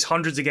all these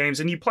hundreds of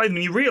games, and you play them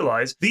and you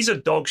realize these are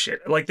dog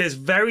shit. Like there's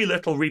very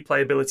little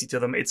replayability to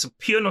them. It's a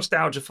pure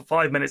nostalgia for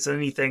 5 minutes, and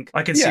then you think,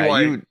 I can see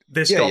why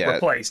this got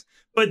replaced.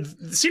 But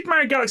Super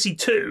Mario Galaxy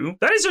 2,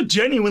 that is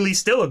genuinely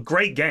still a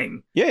great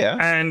game. Yeah.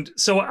 And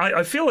so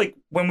I feel like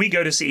when we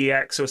go to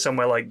CEX or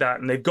somewhere like that,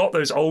 and they've got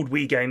those old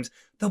Wii games,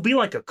 they'll be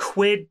like a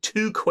quid,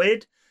 2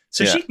 quid.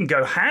 So she can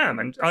go ham,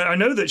 and I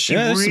know that she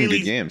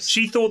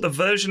she thought the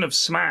version of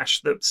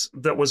Smash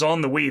that was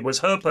on the Wii was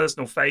her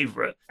personal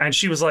favorite, and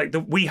she was like,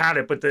 "We had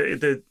it, but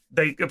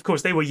they of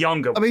course they were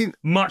younger. I mean,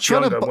 much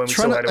younger when we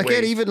still had a Wii."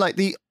 Again, even like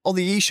on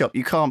the eShop,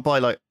 you can't buy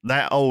like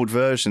that old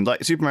version.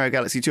 Like Super Mario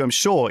Galaxy 2, I'm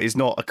sure is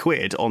not a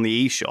quid on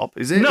the eShop,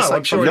 is it? No, it's like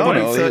I'm sure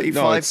it's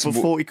 35 for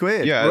 40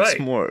 quid. Yeah, right. It's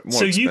more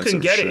so you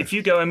can get sure. it if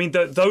you go. I mean,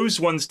 those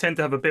ones tend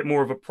to have a bit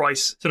more of a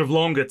price, sort of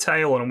longer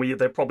tail on them.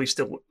 They're probably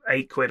still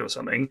 8 quid or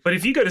something. But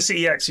if you go to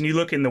CEX and you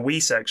look in the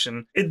Wii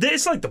section,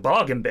 it's like the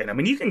bargain bin. I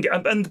mean, you can get,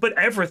 but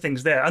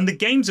everything's there, and the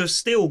games are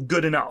still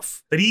good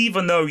enough that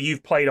even though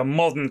you've played a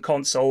modern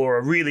console or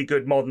a really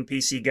good modern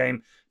PC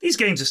game, these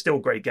games are still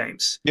great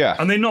games. Yeah,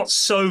 and they're not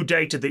so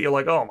dated that you're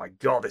like, oh my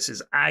god, this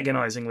is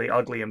agonizingly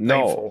ugly and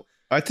painful.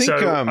 I think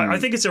I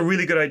think it's a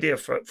really good idea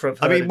for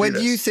I mean, when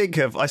you think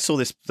of, I saw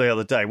this the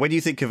other day, when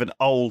you think of an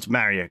old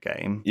Mario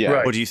game,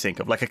 what do you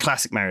think of? Like a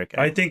classic Mario game?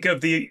 I think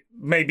of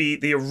maybe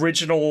the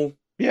original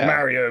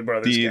Mario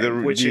Brothers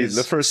game, which is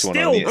the first one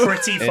still on the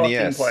pretty fucking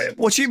NES.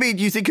 playable. What do you mean?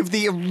 You think of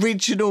the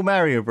original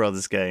Mario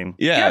Brothers game?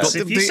 Yeah. Yes,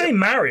 if you say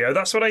Mario,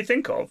 that's what I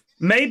think of.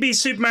 Maybe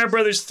Super Mario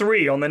Brothers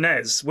 3 on the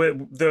NES, where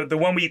the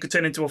one where you could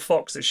turn into a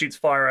fox that shoots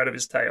fire out of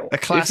his tail. A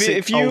classic.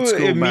 If you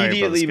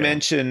immediately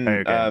mention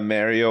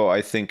Mario,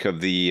 I think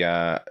of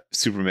the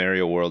Super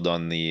Mario World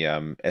on the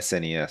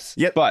SNES.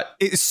 Yeah, but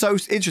it's so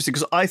interesting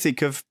because I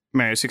think of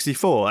Mario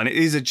 64, and it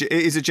is a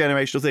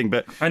generational thing.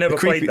 But I never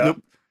played that.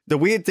 The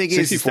weird thing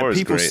is that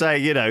people great. say,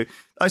 you know,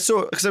 I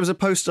saw, because there was a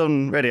post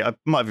on Reddit, I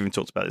might have even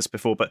talked about this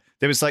before, but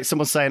there was like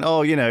someone saying,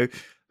 oh, you know,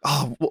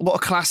 what a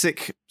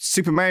classic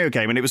Super Mario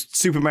game. And it was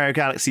Super Mario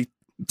Galaxy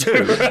 2.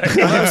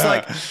 And I was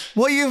like,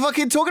 what are you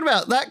fucking talking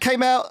about? That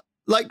came out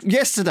like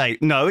yesterday.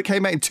 No, it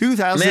came out in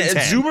 2010.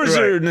 Man, Zoomers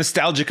are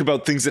nostalgic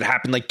about things that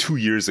happened like 2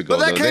 years ago.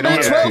 But that came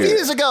out 12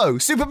 years ago.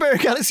 Super Mario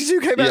Galaxy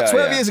 2 came out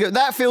 12 years ago.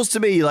 That feels to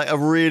me like a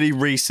really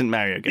recent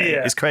Mario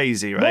game. It's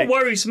crazy, right?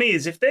 What worries me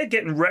is if they're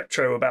getting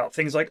retro about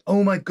things like,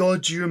 oh my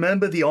god, do you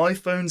remember the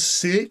iPhone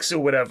 6 or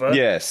whatever?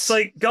 Yes. It's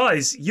like,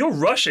 guys, you're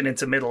rushing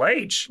into middle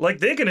age. Like,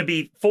 they're going to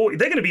be 40,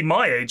 they're going to be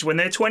my age when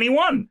they're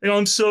 21. You know,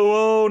 I'm so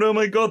old, oh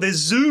my god, they're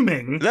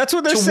zooming. That's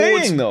what they're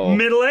saying, though.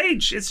 Middle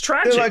age. It's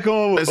tragic. They're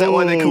like, is that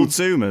why they're called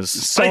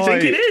Zoomers? I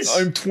think it is.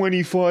 I'm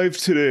 25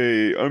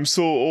 today. I'm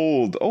so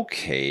old.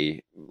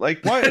 Okay.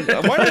 Like, why don't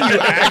you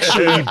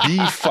actually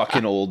be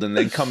fucking old and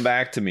then come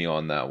back to me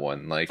on that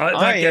one? Like,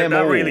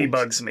 that really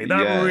bugs me.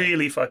 That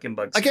really fucking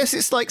bugs me. I guess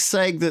it's like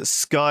saying that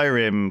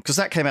Skyrim, because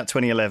that came out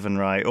 2011,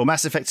 right? Or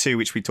Mass Effect 2,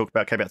 which we talked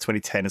about, came out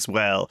 2010 as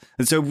well.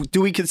 And so do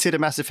we consider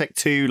Mass Effect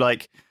 2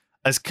 like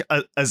as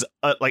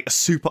like a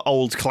super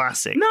old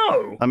classic?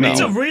 No. I mean,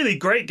 it's a really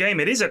great game.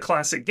 It is a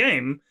classic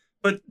game.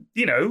 But,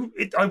 you know,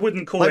 I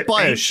wouldn't call it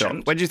Bioshock.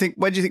 Ancient. When do you think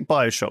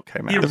Bioshock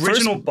came out? The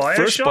original Bioshock?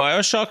 First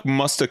Bioshock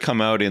must have come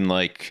out in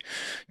like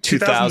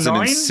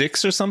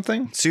 2006 or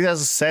something.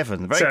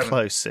 2007. Very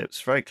close.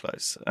 It's very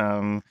close.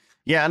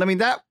 Yeah, and I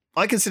mean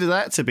I consider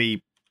that to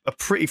be a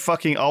pretty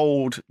fucking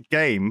old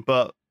game,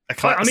 but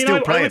I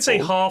would say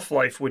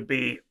Half-Life would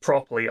be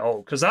properly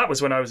old because that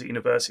was when I was at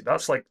university.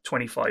 That's like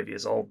 25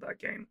 years old, that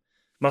game.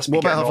 What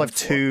about Half-Life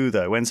 2,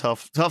 though? When's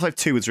Half-Life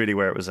 2 was really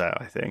where it was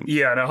at, I think.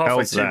 Yeah, no,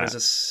 Half-Life 2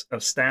 was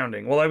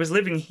astounding. Well, I was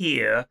living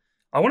here,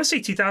 I want to say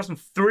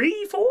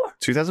 2003, 4?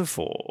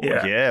 2004.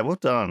 Yeah, well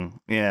done.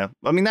 Yeah.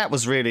 I mean, that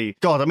was really...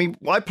 God, I mean,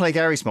 I play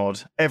Gary's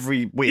Mod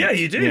every week. Yeah,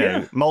 you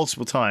do,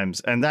 multiple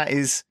times. And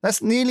that's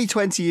nearly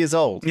 20 years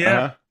old.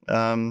 Yeah.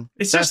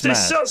 It's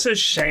such a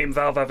shame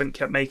Valve haven't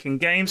kept making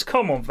games.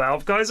 Come on,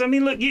 Valve guys. I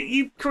mean, look,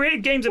 you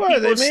create games that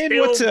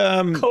people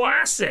still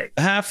classic.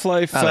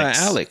 Half-Life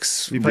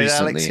Alex. You played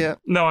Alex yet?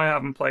 No, I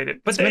haven't played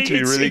it. But it's meant to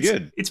be really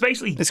good. It's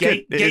basically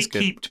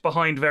gatekeeped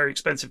behind very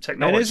expensive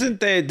technology. And isn't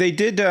they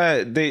did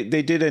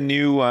a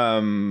new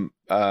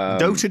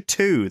Dota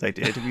 2, they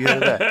did. Have you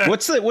heard of that?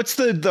 What's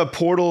the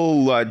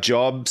Portal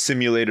job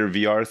simulator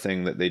VR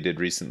thing that they did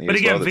recently? But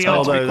as again, well? VR.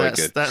 Although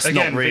That's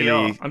again, not really.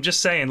 VR. I'm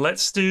just saying,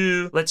 let's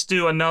do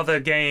another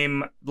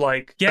game.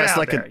 Like, get That's out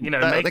like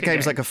there. the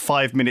game's like a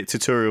 5-minute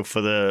tutorial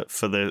for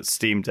the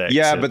Steam Deck.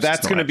 Yeah, so but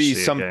that's going to be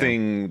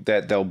something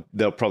that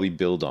they'll probably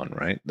build on,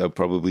 right? They'll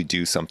probably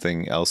do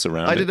something else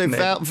around it. I don't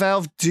know.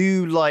 Valve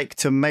do like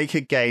to make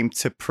a game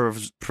to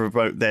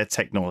promote their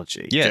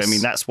technology. Yes. Do you know what I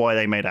mean, that's why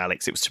they made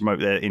Alex. It was to promote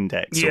their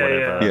Index or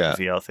whatever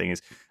the VR thing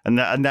is. And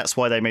that's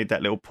why they made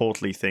that little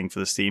portal-y thing for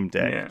the Steam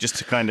Deck, just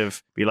to kind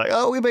of be like,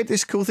 oh, we made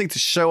this cool thing to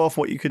show off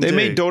what you can do. They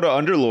made Dota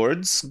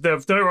Underlords. The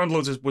Dota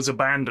Underlords was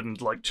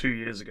abandoned like 2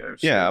 years ago.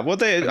 So. Yeah, well,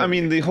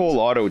 the whole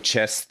auto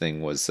chess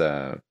thing was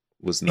not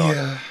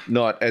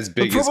as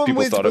big as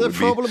people thought it would be. The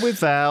problem with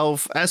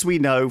Valve, as we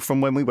know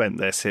from when we went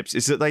there, Sips,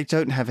 is that they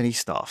don't have any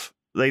staff.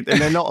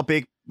 They're not a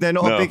big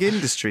a big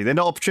industry. They're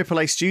not a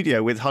AAA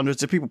studio with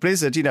hundreds of people.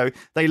 Blizzard,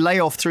 they lay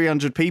off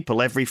 300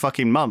 people every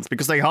fucking month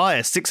because they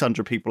hire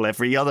 600 people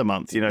every other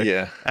month.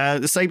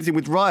 The same thing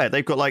with Riot.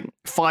 They've got like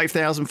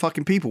 5,000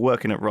 fucking people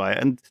working at Riot,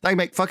 and they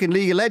make fucking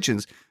League of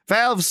Legends.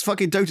 Valve's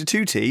fucking Dota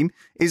 2 team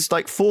is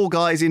like 4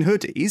 guys in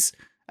hoodies.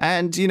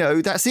 And,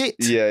 that's it.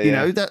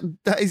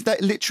 That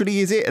literally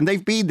is it. And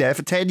they've been there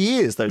for 10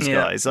 years, those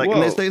guys. Like,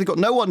 and they've got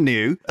no one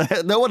new.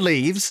 No one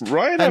leaves.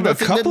 Riot have a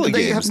couple of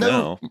games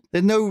now.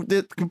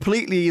 They're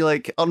completely,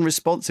 like,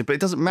 unresponsive. But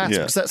it doesn't matter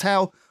because that's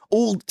how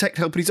all tech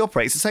companies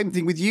operate. It's the same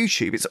thing with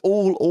YouTube. It's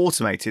all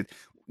automated.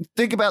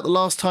 Think about the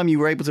last time you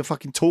were able to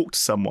fucking talk to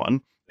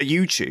someone at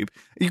YouTube.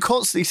 You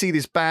constantly see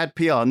this bad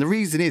PR. And the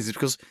reason is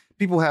because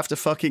people have to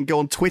fucking go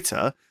on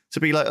Twitter to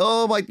be like,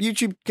 oh, my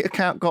YouTube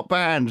account got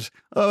banned.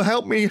 Oh,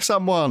 help me,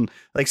 someone.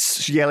 They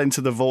yell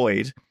into the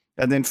void.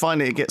 And then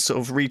finally it gets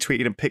sort of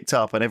retweeted and picked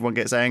up and everyone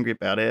gets angry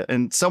about it.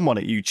 And someone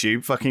at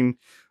YouTube fucking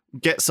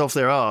gets off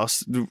their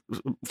ass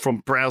from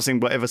browsing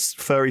whatever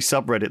furry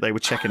subreddit they were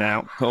checking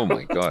out. Oh,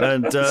 my God.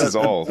 And this is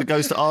all. It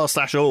goes to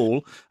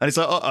r/all. And it's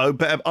like, uh-oh,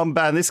 better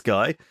unban this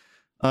guy.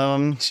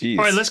 Jeez.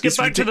 All right, let's get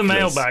back to the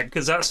mailbag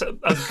because that's a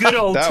good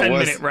old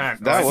 10-minute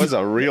rant. That was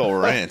a real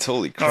rant.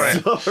 Holy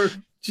crap. All right.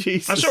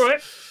 Jesus. That's all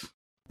right.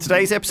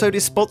 Today's episode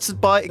is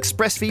sponsored by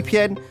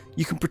ExpressVPN.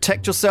 You can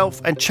protect yourself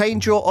and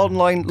change your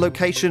online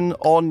location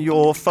on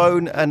your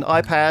phone and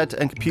iPad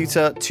and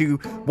computer to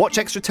watch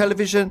extra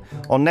television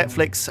on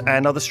Netflix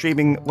and other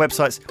streaming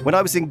websites. When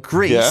I was in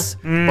Greece,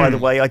 by the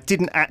way, I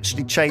didn't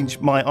actually change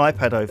my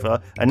iPad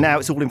over, and now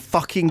it's all in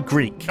fucking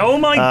Greek. Oh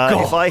my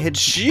God. If I had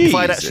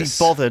actually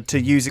bothered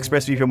to use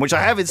ExpressVPN, which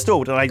I have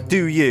installed and I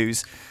do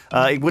use,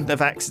 it wouldn't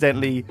have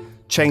accidentally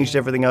changed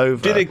everything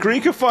over. Did it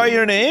Greekify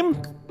your name?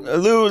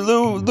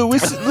 Luisio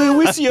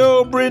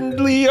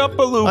Brindley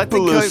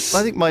Upaloopalus.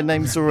 I think my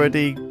name's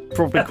already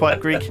probably quite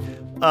Greek.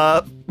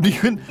 You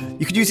can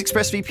use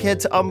ExpressVPN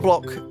to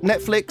unblock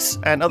Netflix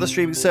and other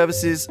streaming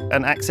services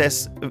and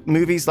access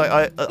movies. Like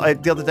I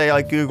the other day,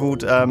 I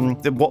googled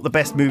what the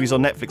best movies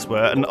on Netflix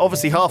were, and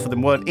obviously half of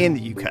them weren't in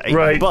the UK.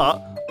 Right.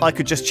 But I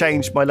could just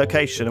change my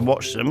location and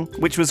watch them,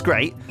 which was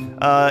great.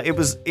 I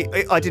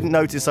didn't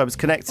notice I was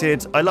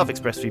connected. I love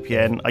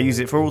ExpressVPN. I use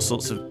it for all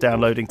sorts of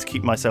downloading to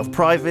keep myself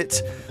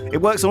private. It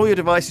works on all your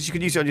devices. You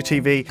can use it on your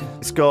TV.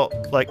 It's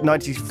got like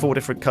 94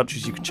 different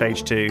countries you can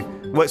change to.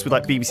 It works with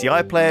like BBC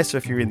iPlayer, so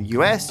if you're in the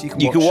US, you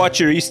can watch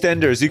your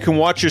EastEnders. You can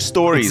watch your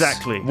stories.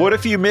 Exactly. What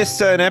if you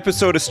missed an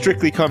episode of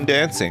Strictly Come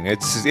Dancing?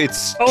 It's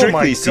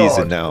Strictly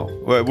season now.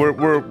 We're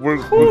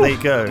there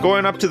you go.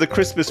 Going up to the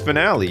Christmas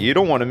finale. You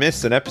don't want to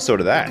miss an episode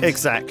of that.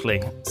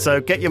 Exactly. So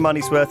get your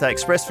money's worth at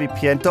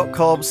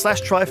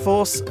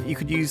expressvpn.com/Triforce. You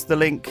could use the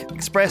link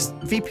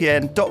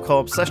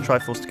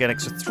expressvpn.com/Triforce to get an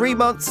extra 3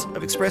 months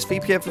of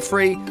ExpressVPN for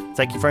free.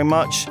 Thank you very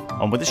much.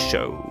 On with the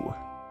show.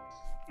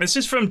 This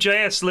is from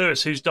J.S.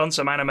 Lewis, who's done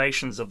some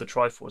animations of the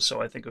Triforce,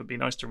 so I think it would be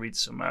nice to read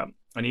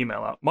an email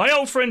out. My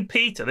old friend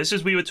Peter,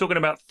 we were talking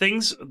about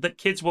things that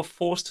kids were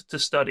forced to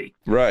study.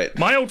 Right.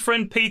 My old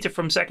friend Peter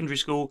from secondary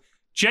school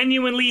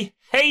genuinely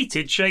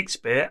hated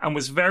Shakespeare and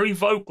was very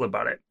vocal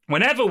about it.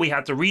 Whenever we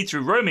had to read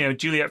through Romeo and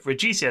Juliet for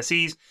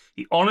GCSEs,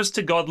 he honest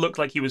to God looked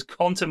like he was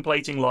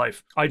contemplating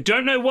life. I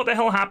don't know what the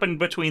hell happened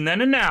between then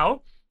and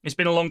now. It's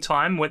been a long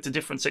time, went to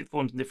different sixth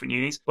forms and different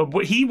unis,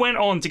 but he went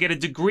on to get a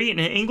degree in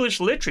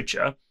English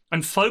literature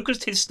and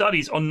focused his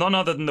studies on none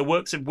other than the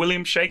works of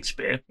William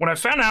Shakespeare. When I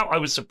found out, I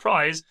was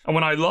surprised, and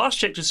when I last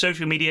checked his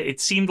social media, it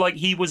seemed like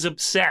he was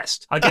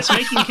obsessed. I guess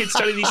making kids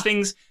study these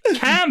things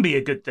can be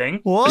a good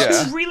thing. What?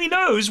 Yeah. Who really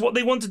knows what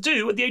they want to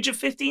do at the age of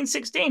 15,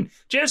 16?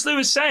 J.S.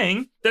 Lewis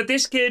saying that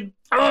this kid,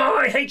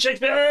 I hate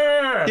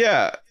Shakespeare.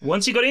 Yeah.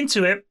 Once he got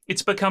into it,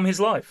 it's become his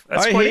life.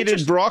 That's I quite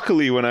hated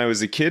broccoli when I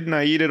was a kid, and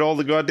I eat it all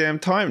the goddamn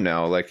time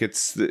now. Like,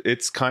 it's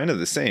kind of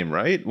the same,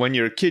 right? When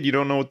you're a kid, you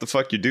don't know what the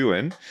fuck you're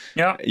doing.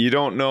 Yeah. You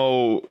don't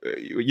know,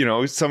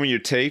 some of your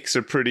takes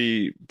are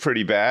pretty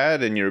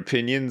bad, and your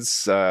opinions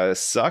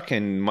suck,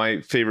 and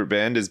my favorite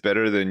band is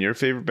better than your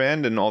favorite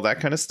band, and all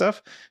that kind of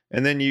stuff.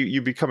 And then you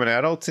become an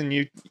adult, and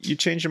you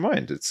change your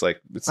mind. It's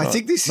like, I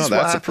think this is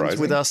what happens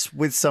with us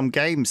with some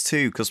games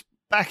too, because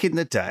back in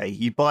the day,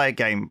 you'd buy a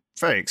game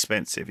very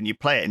expensive, and you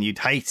play it and you'd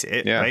hate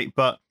it, Yeah. right?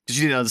 But because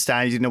you didn't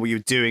understand, you didn't know what you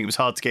were doing, it was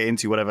hard to get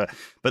into, whatever.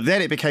 But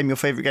then it became your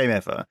favorite game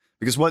ever,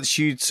 because once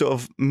you'd sort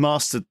of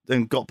mastered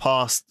and got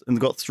past and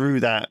got through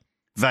that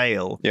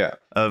veil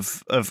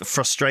of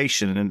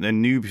frustration and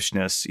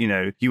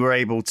noobishness, you were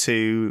able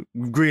to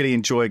really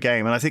enjoy a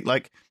game. And I think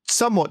like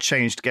somewhat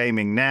changed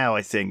gaming now.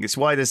 I think it's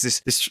why there's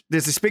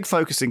this big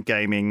focus in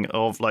gaming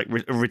of like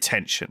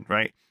retention,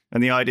 right?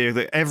 And the idea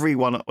that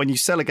everyone, when you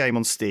sell a game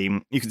on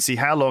Steam, you can see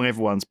how long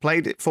everyone's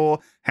played it for,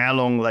 how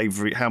long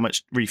how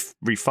much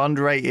refund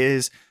rate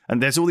is,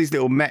 and there's all these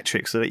little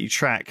metrics so that you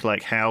track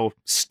like how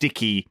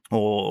sticky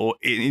or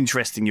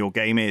interesting your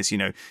game is.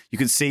 You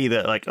can see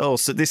that like, oh,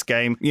 so this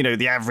game,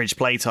 the average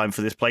playtime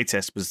for this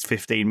playtest was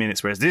 15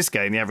 minutes, whereas this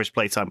game, the average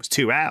playtime was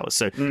 2 hours.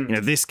 So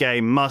this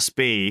game must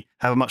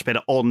have a much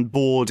better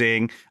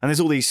onboarding, and there's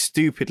all these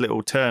stupid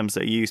little terms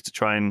that are used to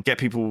try and get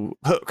people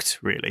hooked,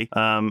 really.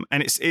 And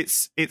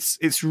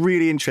it's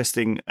really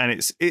interesting, and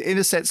it's in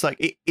a sense like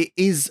it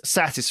is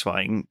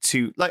satisfying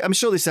to, like, I'm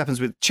sure this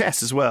happens with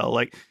chess as well.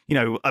 Like,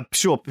 I'm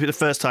sure the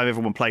first time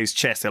everyone plays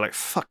chess, they're like,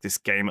 fuck this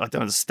game, I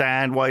don't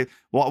understand, why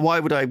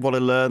would I want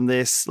to learn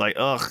this, like,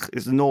 ugh,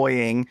 it's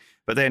annoying.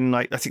 But then,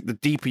 like, I think the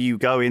deeper you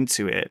go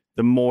into it,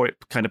 the more it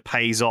kind of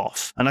pays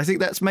off. And I think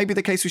that's maybe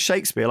the case with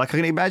Shakespeare. Like, I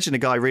can imagine a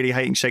guy really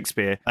hating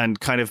Shakespeare and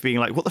kind of being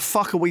like, what the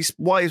fuck are we,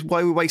 why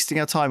are we wasting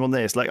our time on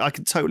this? Like, I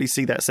can totally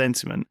see that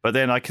sentiment. But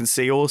then I can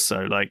see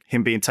also, like,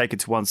 him being taken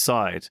to one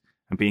side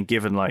and being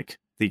given, like,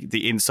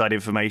 the inside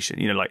information.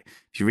 Like,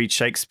 if you read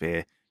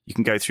Shakespeare, you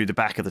can go through the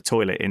back of the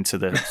toilet into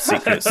the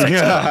secret section.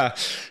 Yeah.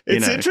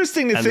 It's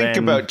interesting to think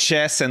about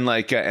chess and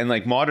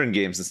modern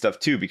games and stuff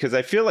too, because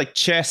I feel like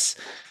chess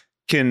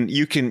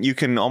you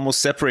can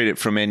almost separate it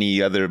from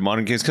any other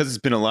modern games because it's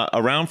been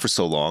around for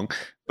so long.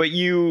 But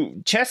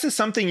chess is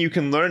something you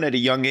can learn at a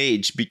young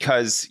age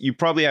because you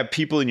probably have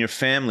people in your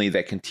family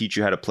that can teach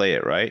you how to play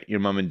it, right?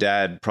 Your mom and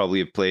dad probably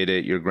have played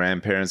it. Your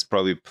grandparents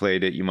probably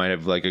played it. You might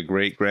have like a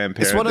great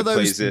grandparent. It's one of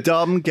those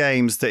dumb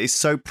games that is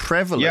so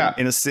prevalent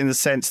in the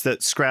sense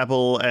that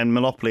Scrabble and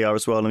Monopoly are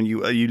as well, and you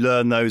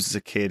learn those as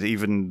a kid,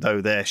 even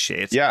though they're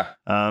shit. Yeah.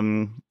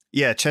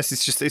 Chess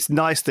is it's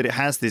nice that it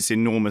has this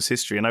enormous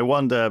history. And I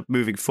wonder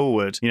moving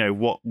forward,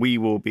 what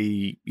will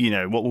be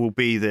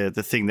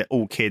the thing that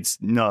all kids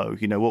know,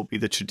 what will be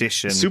the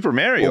tradition. Super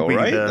Mario,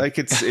 right? Like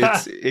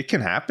it can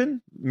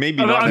happen.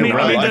 Maybe not in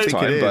my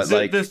lifetime, but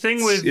like the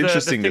thing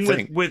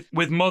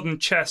with modern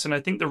chess, and I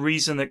think the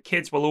reason that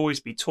kids will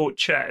always be taught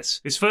chess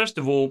is, first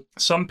of all,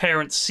 some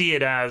parents see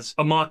it as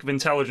a mark of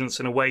intelligence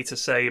and a way to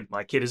say,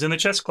 my kid is in the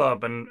chess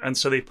club, and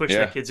so they push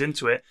their kids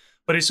into it.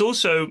 But it's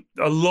also,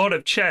 a lot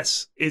of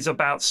chess is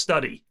about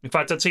study. In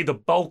fact, I'd say the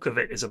bulk of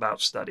it is about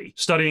study.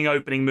 Studying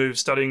opening moves,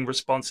 studying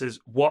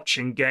responses,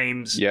 watching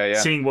games,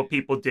 seeing what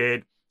people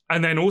did.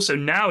 And then also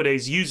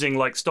nowadays using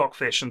like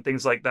Stockfish and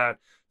things like that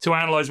to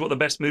analyze what the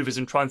best move is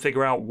and try and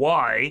figure out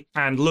why,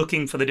 and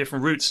looking for the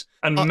different routes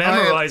and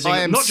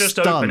memorizing not just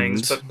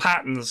openings, but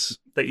patterns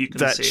that you can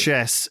see. That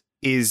chess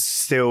is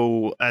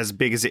still as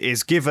big as it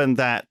is, given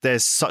that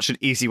there's such an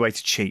easy way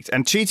to cheat.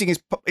 And cheating is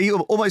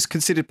almost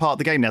considered part of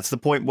the game now, to the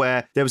point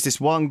where there was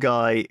this one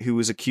guy who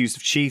was accused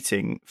of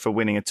cheating for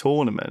winning a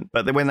tournament.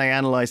 But then when they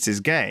analysed his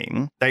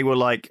game, they were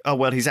like, oh,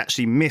 well, he's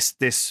actually missed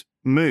this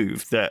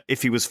move that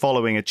if he was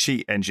following a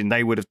cheat engine,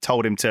 they would have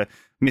told him to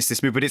miss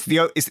this move. But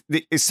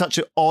it's such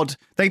an odd...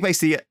 They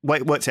basically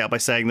worked it out by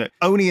saying that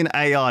only an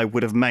AI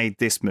would have made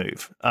this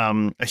move.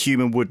 A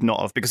human would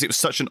not have, because it was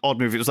such an odd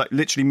move. It was like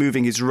literally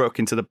moving his rook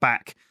into the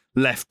back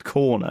left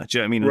corner. Do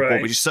you know what I mean?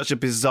 Right. Which is such a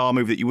bizarre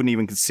move that you wouldn't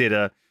even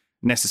consider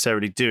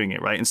necessarily doing it,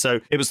 right? And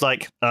so it was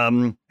like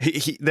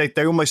they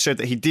almost showed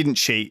that he didn't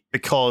cheat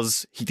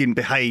because he didn't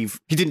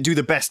do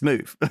the best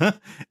move,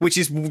 which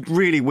is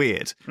really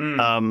weird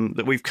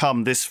that we've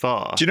come this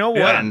far. Do you know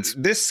what? And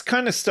this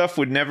kind of stuff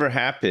would never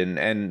happen,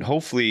 and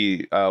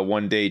hopefully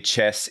one day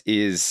chess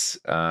is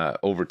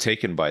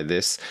overtaken by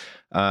this.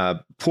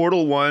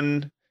 Portal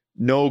 1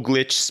 no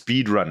glitch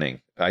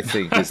speedrunning, I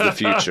think, is the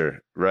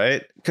future,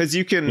 right? Because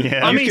you can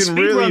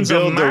really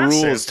build the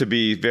rules to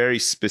be very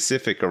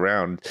specific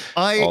around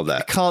all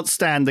that. I can't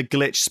stand the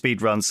glitch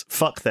speedruns.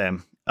 Fuck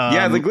them. The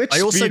glitch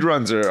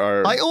speedruns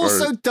are. I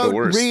also don't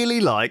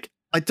really like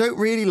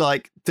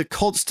the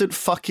constant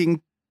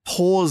fucking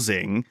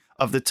pausing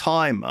of the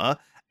timer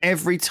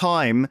every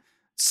time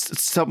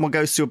someone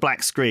goes to a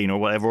black screen or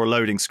whatever, or a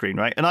loading screen,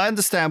 right? And I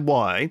understand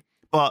why,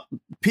 but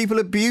people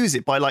abuse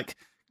it by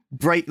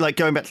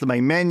going back to the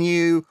main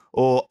menu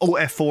or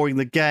F4ing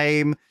the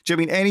game. Do you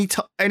know what I mean?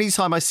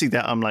 Anytime I see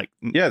that, I'm like,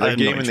 the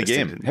game in the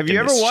game. Have you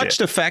ever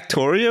watched a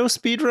Factorio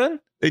speedrun?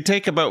 They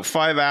take about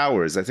 5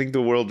 hours. I think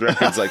the world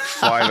record's like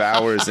 5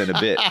 hours and a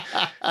bit.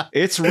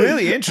 It's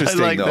really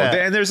interesting though. That.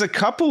 And there's a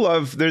couple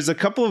of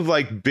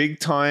like big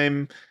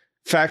time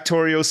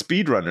Factorio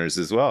speedrunners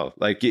as well.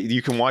 Like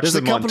you can watch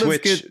them on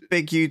Twitch. There's a couple of good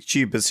big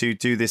YouTubers who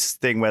do this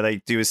thing where they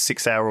do a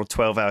 6 hour or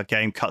 12 hour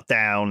game cut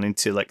down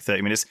into like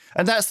 30 minutes.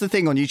 And that's the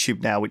thing on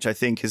YouTube now, which I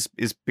think is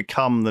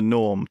become the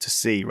norm to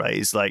see, right?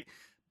 Is like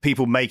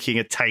people making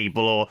a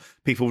table or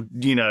people,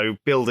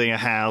 building a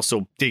house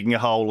or digging a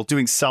hole or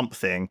doing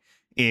something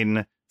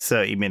in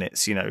 30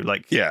 minutes,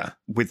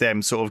 with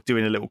them sort of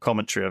doing a little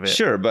commentary of it.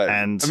 Sure, but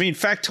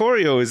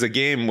Factorio is a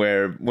game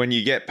where when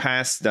you get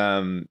past,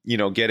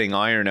 getting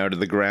iron out of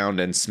the ground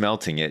and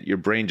smelting it, your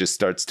brain just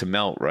starts to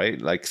melt, right?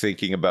 Like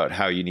thinking about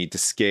how you need to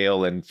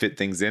scale and fit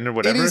things in or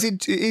whatever.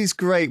 It is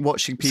great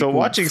watching people. So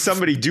watching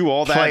somebody do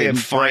all that in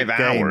 5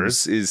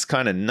 hours is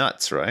kind of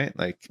nuts, right?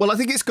 Well, I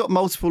think it's got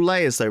multiple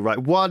layers though, right?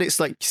 One, it's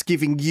like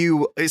giving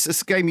you,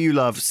 it's a game you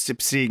love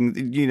seeing,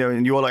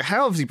 and you're like,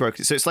 how have you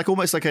broken it? So it's like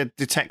almost like a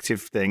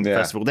detective thing.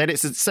 First of all, then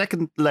it's the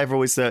second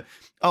level is that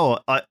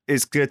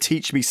it's going to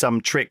teach me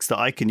some tricks that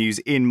I can use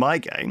in my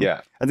game.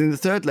 Yeah, and then the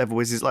third level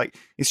is like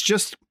it's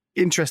just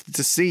interesting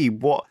to see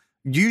what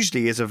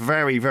usually is a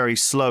very, very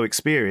slow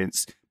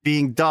experience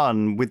being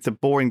done with the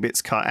boring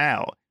bits cut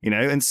out.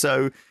 And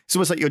so it's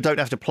almost like you don't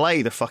have to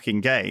play the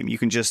fucking game; you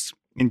can just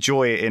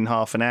enjoy it in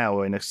half an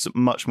hour in a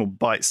much more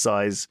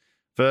bite-sized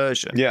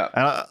version. Yeah.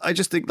 And I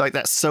just think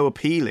that's so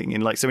appealing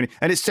in so many,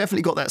 and it's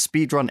definitely got that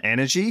speedrun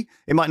energy.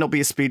 It might not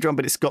be a speedrun,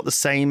 but it's got the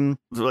same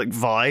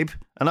vibe.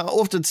 And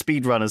often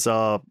speedrunners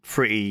are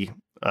pretty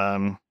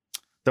don't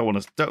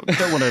want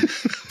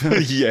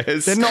to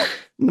yes. They're not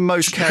the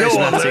most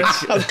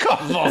charismatic.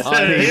 Come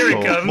on. Here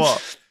it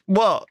comes.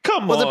 What?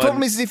 Come on. Well, the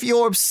problem is if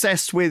you're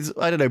obsessed with,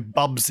 I don't know,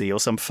 Bubsy or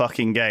some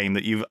fucking game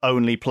that you've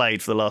only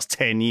played for the last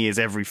 10 years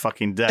every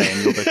fucking day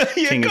and you're the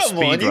king of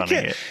speedrunning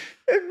it.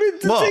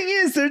 The thing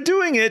is, they're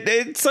doing it.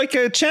 It's like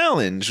a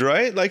challenge,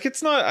 right? Like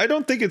it's not. I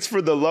don't think it's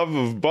for the love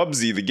of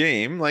Bubsy the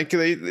game. Like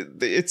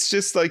it's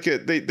just like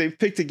they've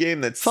picked a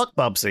game that's fuck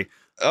Bubsy.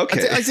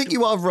 Okay, I think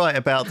you are right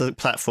about the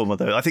platformer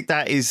though. I think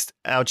that is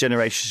our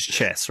generation's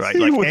chess, right?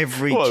 Like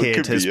every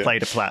kid has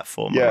played a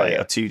platformer, right?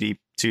 A 2D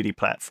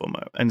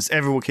platformer, and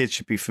every kid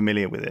should be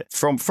familiar with it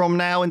from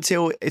now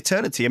until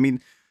eternity. I mean,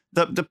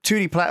 the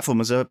 2D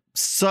platformers are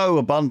so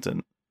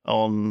abundant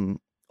on.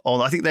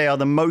 I think they are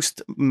the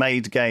most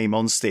made game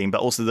on Steam,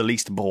 but also the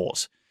least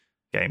bought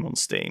game on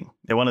Steam.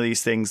 They're one of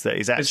these things that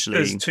is actually...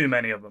 There's too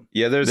many of them.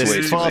 Yeah, there's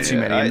far too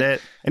many.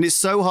 And it's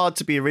so hard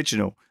to be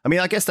original. I mean,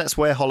 I guess that's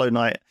where Hollow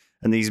Knight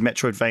and these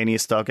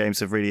Metroidvania-style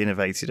games have really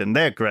innovated, and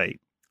they're great.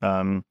 I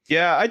don't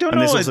know.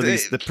 And there's also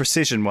the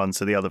Precision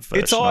ones are the other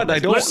version. It's odd. I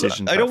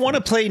don't want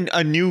to play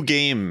a new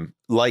game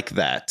like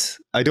that.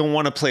 I don't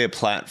want to play a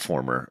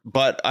platformer,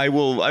 but I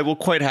will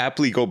quite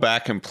happily go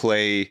back and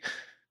play...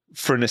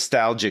 for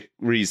nostalgic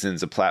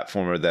reasons, a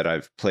platformer that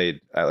I've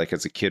played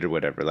as a kid or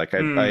whatever.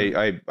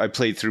 I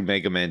played through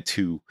Mega Man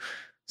 2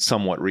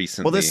 somewhat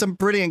recently. Well, there's some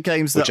brilliant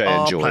games that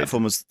are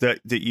platformers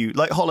that you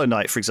like. Hollow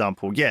Knight, for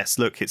example. Yes,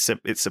 look, it's a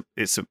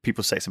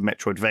people say it's a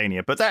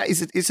Metroidvania, but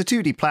it's a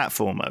 2D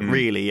platformer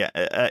really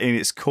in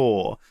its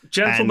core.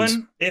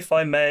 Gentlemen, if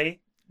I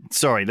may.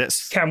 Sorry,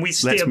 can we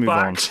steer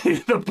back to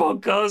the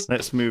podcast?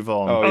 Let's move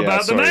on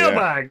about the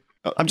mailbag.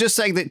 I'm just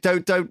saying that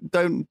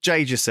don't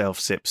jade yourself,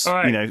 Sips.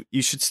 Right.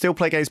 You should still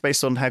play games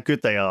based on how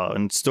good they are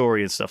and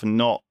story and stuff, and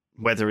not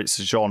whether it's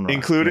a genre.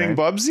 Including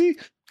Bubsy?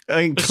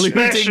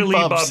 Especially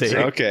Bubsy.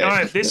 Okay. All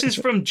right, this is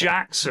from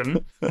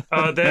Jackson.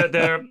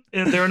 They're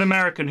an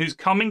American who's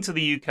coming to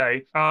the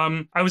UK.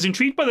 I was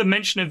intrigued by the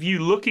mention of you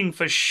looking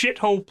for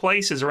shithole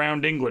places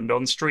around England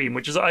on stream,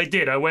 which is I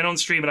did. I went on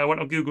stream and I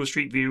went on Google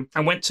Street View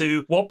and went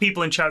to what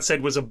people in chat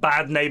said was a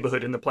bad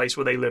neighborhood in the place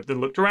where they lived and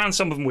looked around.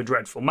 Some of them were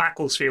dreadful.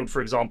 Macclesfield,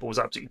 for example, was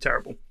absolutely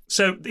terrible.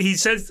 So he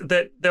says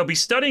that they'll be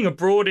studying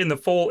abroad in the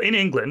fall in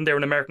England. They're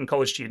an American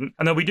college student,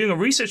 and they'll be doing a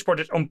research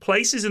project on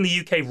places in the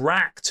UK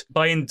racked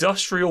by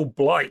industrial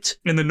blight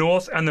in the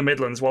North and the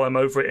Midlands while I'm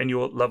over it in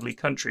your lovely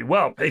country.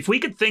 Well, if we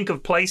could think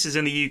of places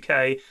in the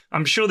UK,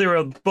 I'm sure there are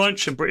a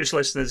bunch of British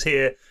listeners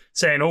here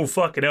saying, oh,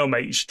 fucking hell,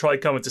 mate, you should try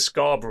coming to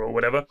Scarborough or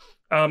whatever.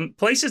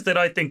 Places that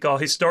I think are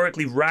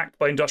historically racked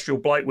by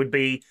industrial blight would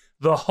be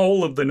the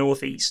whole of the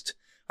Northeast.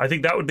 I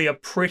think that would be a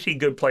pretty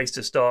good place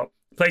to start.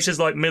 Places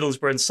like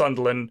Middlesbrough and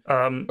Sunderland,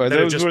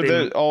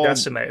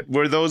 decimated.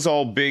 Were those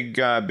all big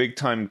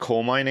time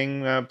coal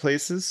mining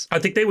places? I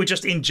think they were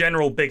just in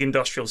general big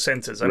industrial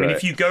centres. I mean,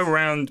 if you go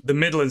around the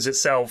Midlands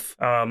itself,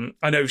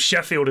 I know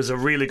Sheffield is a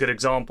really good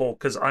example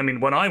because, I mean,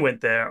 when I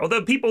went there,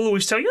 although people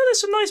always tell you, oh, there's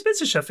some nice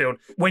bits of Sheffield.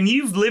 When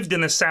you've lived in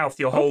the South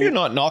your whole... You're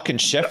not knocking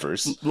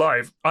Sheffers.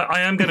 Live.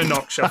 I am going to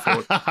knock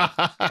Sheffield.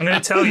 I'm going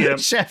to tell you...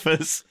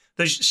 Sheffers.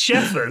 The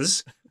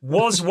Sheffers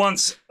was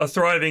once a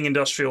thriving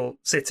industrial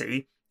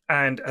city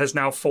and has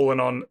now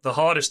fallen on the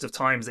hardest of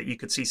times that you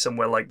could see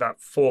somewhere like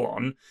that fall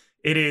on.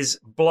 It is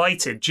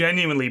blighted,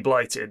 genuinely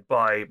blighted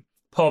by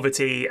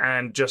poverty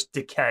and just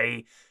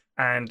decay.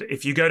 And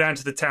if you go down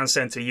to the town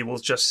centre, you will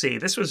just see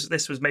this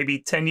was maybe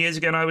 10 years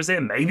ago and I was there.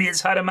 Maybe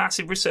it's had a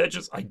massive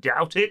resurgence. I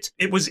doubt it.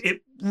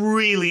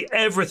 really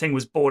everything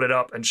was boarded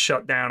up and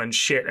shut down and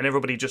shit, and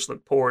everybody just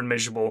looked poor and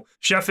miserable.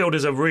 Sheffield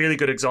is a really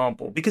good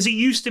example because it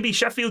used to be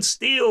Sheffield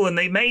Steel and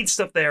they made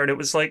stuff there and it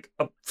was like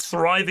a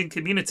thriving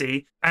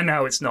community, and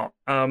now it's not.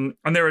 And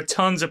there are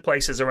tons of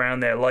places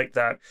around there like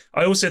that.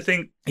 I also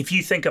think if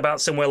you think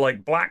about somewhere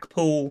like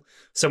Blackpool,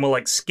 somewhere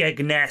like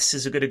Skegness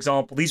is a good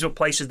example. These were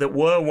places that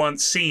were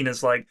once seen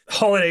as like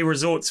holiday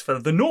resorts for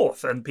the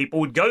north, and people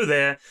would go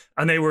there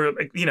and they were,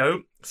 you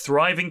know,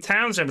 thriving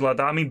towns and everything like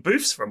that. I mean,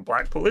 Booth's from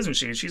Blackpool, isn't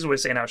she? She's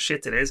always saying how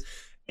shit it is.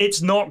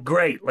 It's not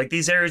great. Like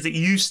these areas that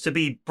used to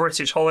be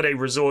British holiday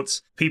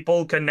resorts,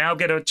 people can now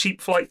get a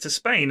cheap flight to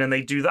Spain and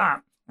they do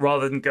that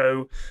rather than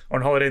go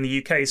on holiday in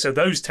the UK. So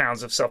those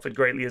towns have suffered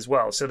greatly as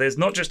well. So there's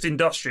not just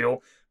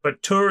industrial,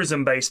 but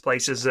tourism-based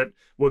places that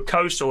were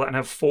coastal and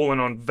have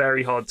fallen on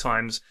very hard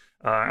times.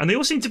 And they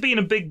all seem to be in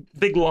a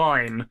big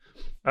line.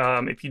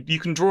 If you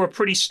can draw a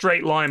pretty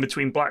straight line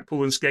between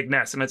Blackpool and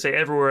Skegness, and I'd say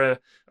everywhere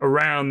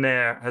around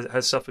there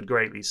has suffered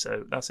greatly.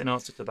 So that's an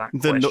answer to that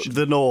question.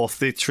 The north,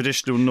 the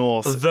traditional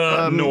north.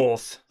 The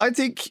north. I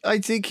think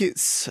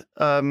it's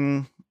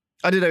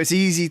I don't know. It's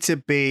easy to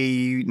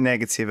be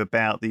negative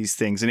about these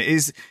things, and it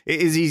is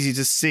easy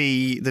to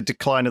see the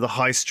decline of the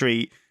high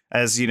street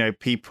as, you know,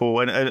 people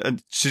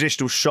and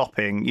traditional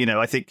shopping. You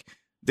know, I think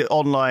the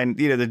online,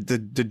 you know,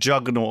 the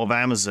juggernaut of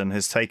Amazon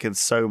has taken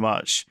so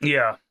much.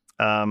 Yeah.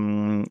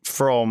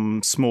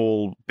 From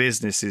small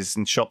businesses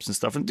and shops and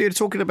stuff. And dude,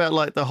 talking about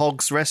like the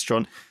Hogs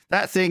restaurant,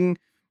 that thing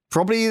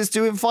probably is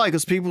doing fine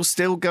because people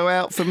still go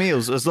out for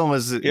meals as long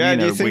as, yeah. You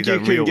know, do you think you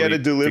can get a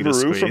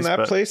Deliveroo from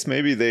that place?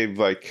 Maybe they've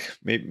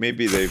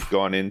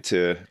gone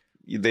into.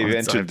 They've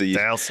entered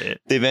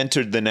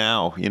the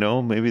now, you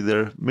know. Maybe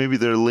they're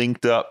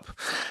linked up.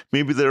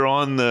 Maybe they're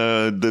on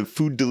the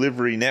food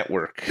delivery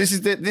network. This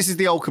is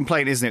the old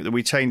complaint, isn't it? That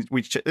we changed.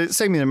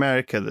 Same in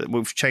America, that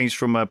we've changed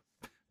from a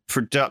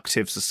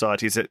productive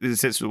society,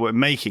 that we're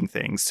making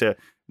things, to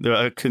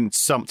a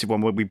consumptive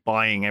one where we're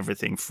buying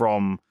everything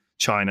from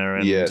China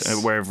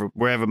and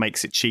wherever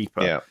makes it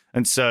cheaper. Yeah.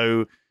 And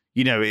so,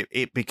 you know,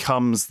 it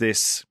becomes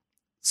this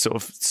sort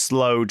of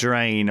slow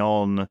drain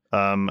on,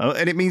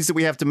 and it means that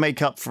we have to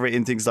make up for it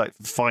in things like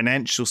the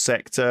financial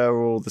sector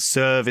or the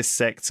service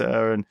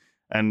sector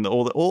and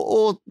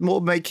or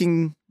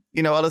making,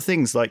 you know, other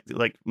things like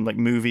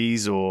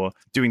movies or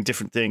doing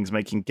different things,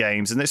 making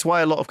games. And that's why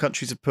a lot of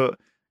countries have put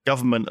a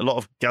lot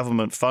of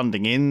government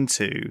funding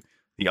into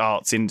the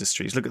arts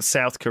industries. Look at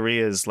South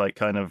Korea's like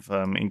kind of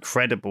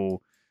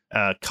incredible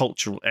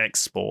cultural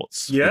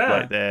exports.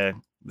 Yeah, with, like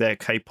their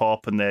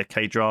K-pop and their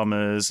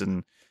K-dramas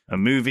and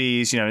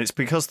movies. You know, it's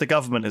because the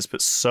government has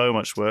put so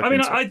much work. I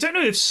mean, into I don't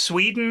know if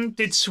Sweden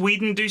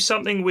do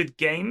something with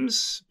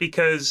games,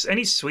 because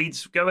any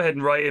Swedes, go ahead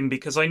and write in,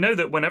 because I know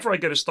that whenever I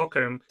go to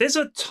Stockholm, there's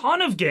a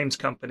ton of games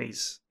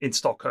companies in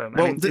Stockholm.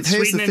 Well, and here's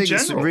Sweden the thing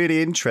that's general.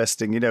 really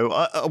interesting. You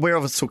know, we're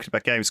obviously talking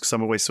about games because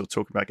I'm always sort of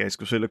talking about games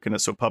because we're looking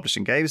at sort of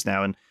publishing games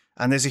now, and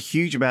there's a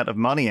huge amount of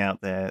money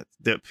out there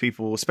that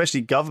people,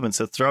 especially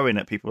governments, are throwing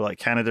at people. Like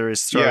Canada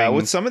is throwing. Yeah,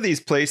 with some of these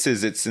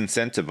places, it's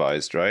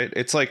incentivized, right?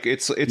 It's like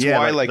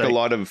why like a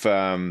lot of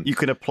you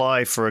can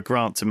apply for a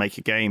grant to make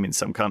a game in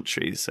some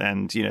countries,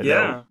 and you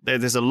know,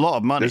 there's a lot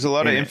of money. There's a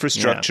lot of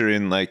infrastructure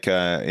in like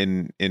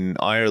in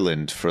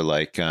Ireland for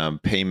like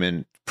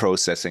payment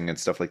processing and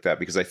stuff like that,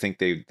 because I think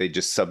they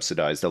just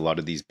subsidized a lot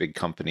of these big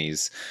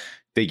companies.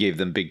 They gave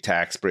them big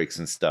tax breaks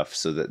and stuff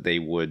so that they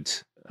would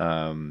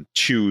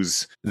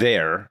choose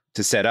there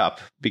to set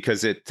up,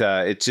 because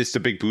it's just a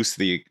big boost to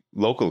the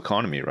local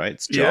economy, right?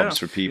 It's jobs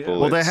for people.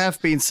 Well, there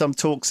have been some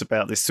talks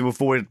about this to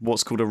avoid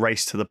what's called a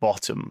race to the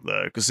bottom,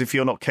 though, because if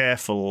you're not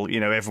careful,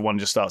 you know, everyone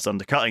just starts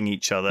undercutting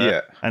each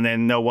other, and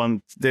then no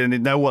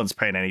one's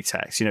paying any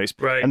tax. You know, it's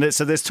right. And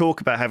so there's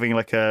talk about having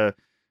like a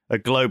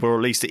global, or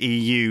at least the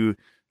EU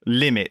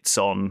limits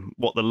on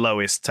what the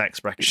lowest tax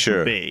bracket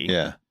should be.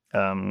 Yeah.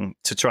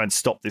 To try and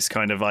stop this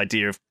kind of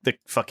idea of the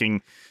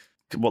fucking,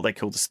 what they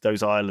call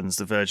those islands,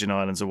 the Virgin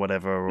Islands or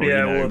whatever, or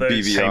all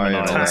those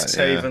BVI tax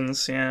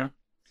havens. Yeah.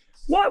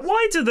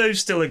 Why do those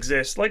still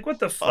exist? Like, what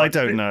the fuck? I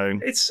don't know.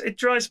 It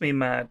drives me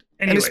mad.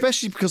 Anyway. And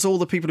especially because all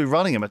the people who are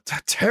running them are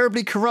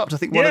terribly corrupt. I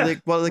think one of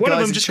the one guys of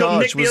them in just got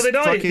charge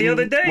nicked the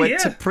other day. Went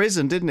to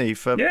prison, didn't he?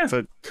 For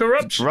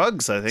corruption,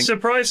 drugs, I think.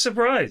 Surprise,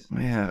 surprise.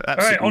 Yeah. All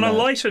right. On a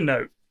lighter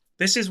note,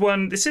 this is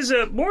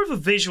a more of a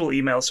visual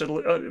email, so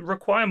it'll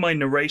require my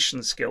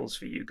narration skills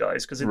for you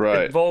guys, because it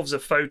involves a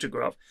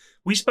photograph.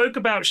 We spoke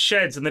about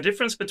sheds and the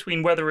difference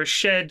between whether a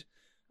shed.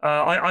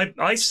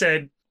 I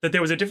said that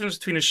there was a difference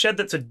between a shed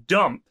that's a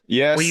dump,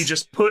 where you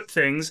just put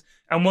things,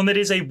 and one that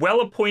is a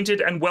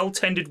well-appointed and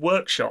well-tended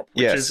workshop,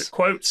 which is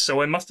quotes,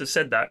 so I must have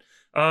said that.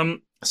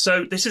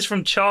 So this is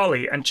from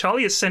Charlie, and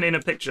Charlie has sent in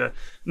a picture.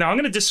 Now, I'm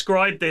going to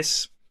describe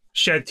this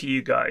shed to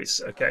you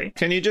guys, okay?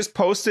 Can you just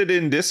post it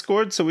in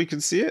Discord so we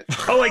can see it?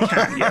 Oh, I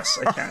can. Yes,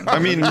 I can. I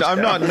mean,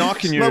 I'm not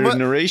knocking your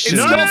narration.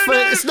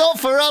 It's not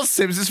for us,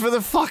 Sims. It's for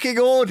the fucking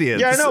audience.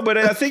 Yeah, no, but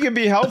I think it'd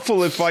be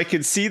helpful if I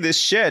could see this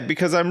shed,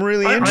 because I'm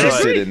really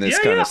interested in this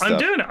kind of stuff.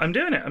 I'm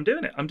doing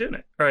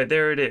it. All right,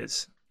 there it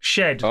is.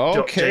 Shed.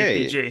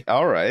 Okay. JPG.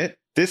 All right.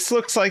 This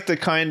looks like the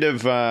kind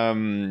of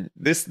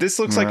this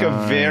looks like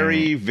a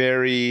very,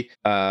 very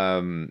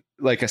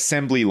like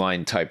assembly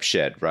line type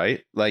shed,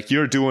 right? Like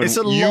you are doing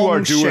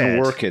shed.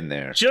 work in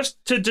there. Just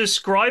to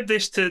describe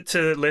this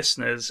to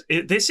listeners,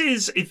 this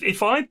is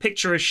if I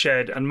picture a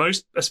shed, and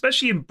most,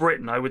 especially in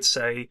Britain, I would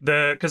say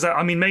because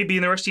I mean maybe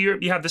in the rest of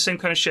Europe you have the same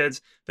kind of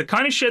sheds. The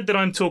kind of shed that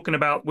I'm talking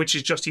about, which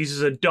is just used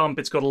as a dump,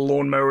 it's got a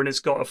lawnmower and it's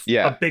got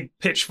a big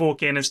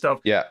pitchfork in and stuff,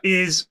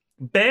 is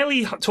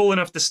barely tall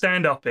enough to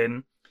stand up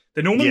in.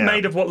 They're normally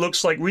made of what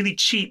looks like really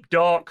cheap,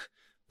 dark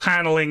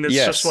paneling that's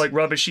just like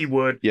rubbishy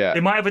wood. Yeah.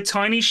 They might have a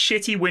tiny,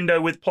 shitty window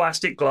with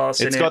plastic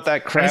glass in it. It's got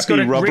that crappy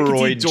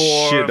rubberoid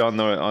shit on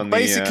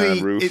the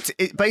roof.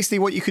 It basically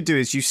what you could do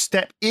is you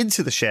step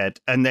into the shed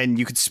and then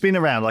you could spin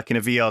around like in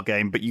a VR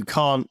game, but you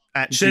can't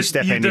actually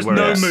step anywhere There's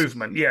no else.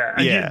 movement,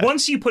 And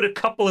once you put a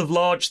couple of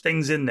large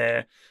things in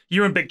there,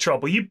 you're in big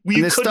trouble. You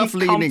couldn't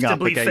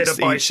comfortably fit a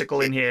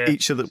bicycle in here.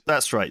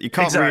 That's right. You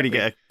can't really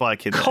get a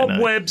bike in there.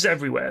 Cobwebs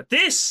everywhere.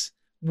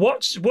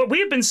 What we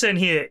have been saying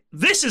here,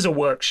 this is a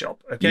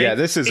workshop, okay? Yeah,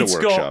 this is a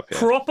workshop. It's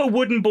got proper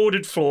wooden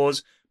boarded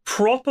floors,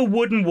 proper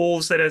wooden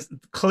walls that are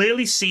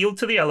clearly sealed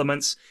to the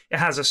elements. It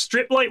has a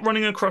strip light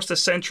running across the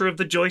center of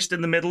the joist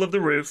in the middle of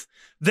the roof.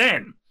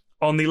 Then,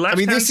 on the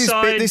left-hand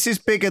side... this is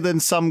bigger than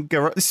this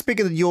is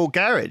bigger than your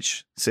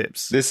garage,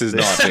 Sips. This is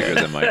not bigger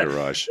than my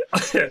garage.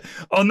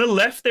 On the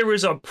left, there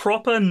is a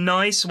proper,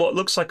 nice, what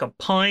looks like a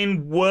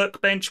pine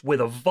workbench with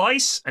a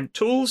vise and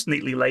tools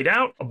neatly laid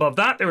out. Above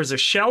that, there is a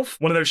shelf,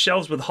 one of those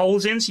shelves with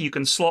holes in so you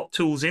can slot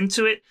tools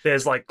into it.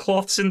 There's like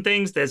cloths and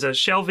things. There's a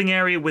shelving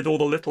area with all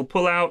the little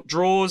pull-out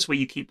drawers where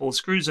you keep all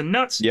screws and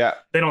nuts. Yeah.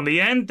 Then on the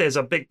end, there's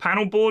a big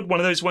panel board, one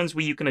of those ones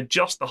where you can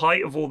adjust the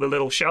height of all the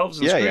little shelves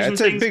and screws and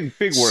things. It's a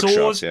big workshop,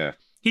 Saws. yeah.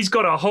 He's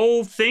got a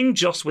whole thing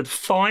just with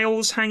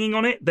files hanging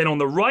on it. Then on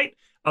the right,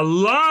 a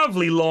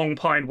lovely long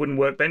pine wooden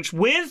workbench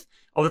with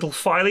a little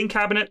filing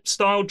cabinet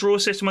style drawer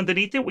system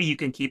underneath it where you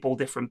can keep all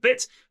different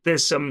bits.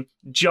 There's some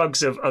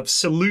jugs of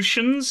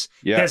solutions.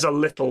 Yeah. There's a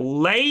little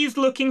lathe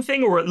looking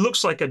thing, or it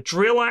looks like a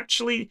drill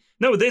actually.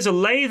 No, there's a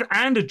lathe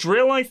and a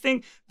drill, I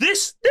think.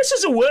 This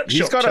is a workshop.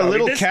 He's got a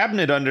little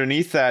cabinet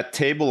underneath that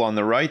table on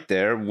the right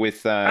there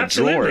with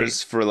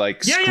drawers for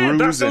like screws and bits.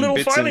 Yeah, that's the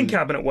little filing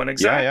cabinet one,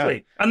 exactly.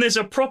 Yeah. And there's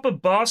a proper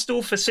bar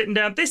stool for sitting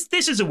down. This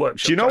is a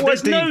workshop. Do you know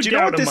what? Do you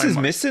know what this is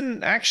missing?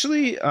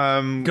 Actually,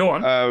 go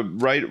on.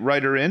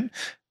 Writer in.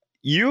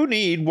 You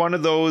need one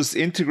of those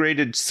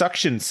integrated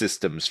suction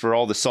systems for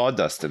all the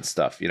sawdust and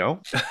stuff. You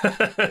know,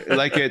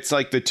 like it's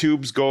like the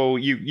tubes go.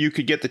 You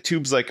could get the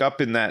tubes like up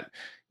in that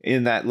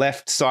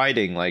left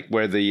siding, like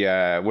where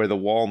the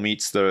wall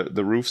meets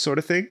the roof sort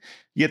of thing.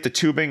 You get the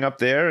tubing up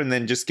there and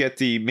then just get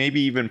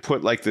maybe even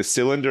put like the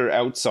cylinder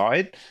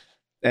outside.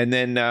 And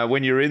then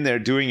when you're in there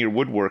doing your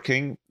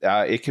woodworking,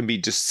 it can be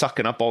just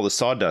sucking up all the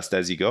sawdust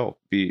as you go.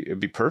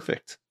 It'd be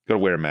perfect. Got to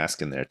wear a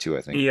mask in there too,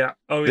 I think. Yeah.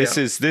 Oh, this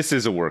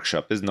is a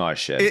workshop. It's not a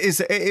shed. It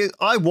is.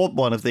 I want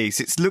one of these.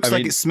 It looks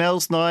like it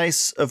smells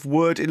nice of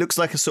wood. It looks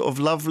like a sort of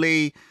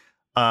lovely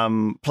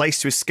place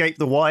to escape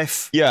the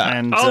wife. Yeah.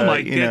 And,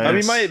 my goodness. know,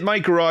 I mean, my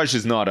garage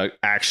is not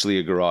actually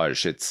a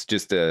garage. It's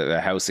just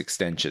a house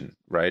extension,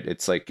 right?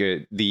 It's like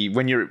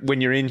when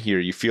you're in here,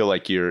 you feel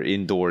like you're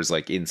indoors,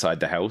 like inside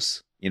the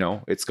house. You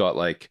know, it's got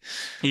like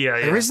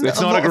there isn't it's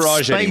a not lot a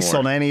garage of space anymore.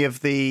 on any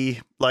of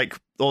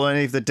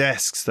the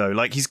desks though.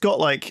 Like he's got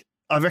like,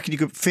 I reckon you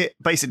could fit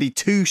basically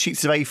 2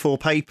 sheets of A4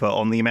 paper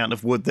on the amount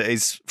of wood that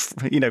is,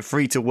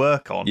 free to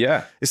work on.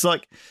 Yeah, it's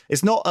like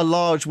it's not a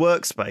large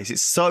workspace.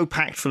 It's so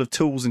packed full of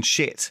tools and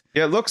shit.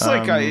 Yeah, it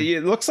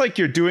looks like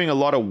you're doing a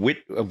lot of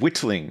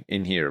whittling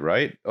in here,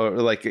 right? Or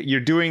like you're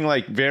doing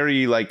like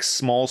very like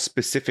small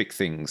specific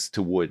things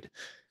to wood.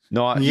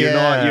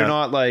 You're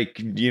not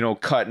like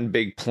cutting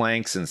big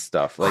planks and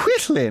stuff. Like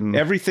whittling.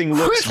 Everything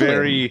looks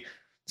very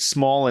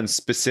small and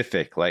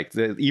specific. Like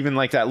even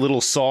like that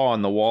little saw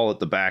on the wall at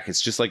the back. It's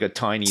just like a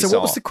tiny saw. So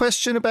what was the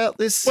question about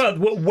this? Well,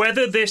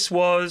 whether this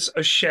was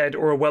a shed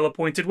or a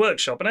well-appointed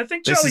workshop, and I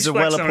think Charlie's this is a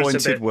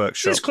well-appointed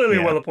workshop. It's clearly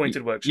a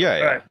well-appointed workshop. Yeah.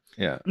 Right.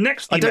 Yeah.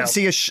 Next email. I don't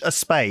see a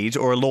spade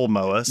or a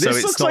lawnmower, so this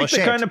it's looks not like a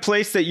shed. the kind of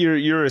place that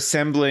you're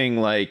assembling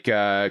like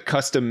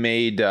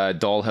custom-made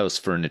dollhouse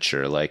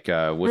furniture. Like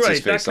what's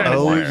his face on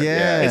the wire?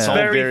 Yeah. It's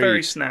very,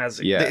 very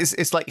snazzy. Yeah,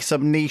 it's like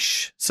some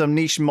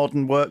niche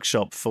modern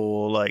workshop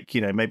for like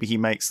maybe he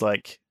makes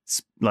like.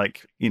 Well,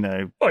 you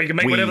can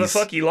make whatever the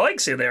fuck he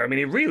likes in there. I mean,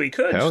 he really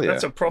could. Hell yeah.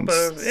 That's a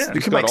proper. Yeah.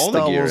 You can make all the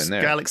Star gear Wars in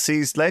there.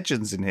 Galaxies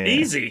Legends in here.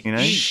 Easy.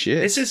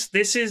 Shit.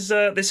 This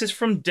is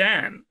from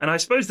Dan, and I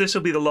suppose this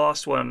will be the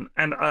last one.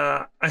 And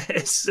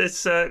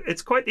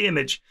it's quite the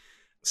image.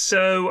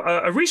 So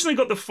I recently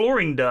got the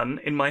flooring done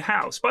in my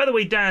house. By the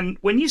way, Dan,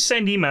 when you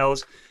send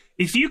emails,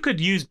 if you could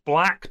use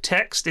black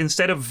text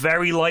instead of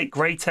very light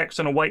grey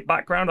text on a white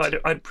background, I'd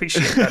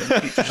appreciate that in the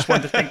future. Just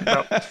wanted to think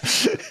about.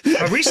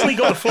 I recently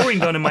got the flooring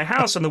done in my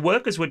house, and the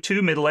workers were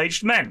 2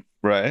 middle-aged men.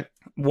 Right.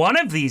 One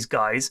of these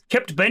guys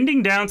kept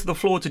bending down to the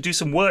floor to do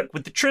some work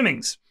with the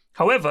trimmings.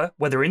 However,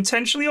 whether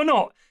intentionally or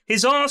not,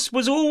 His arse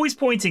was always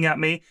pointing at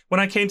me when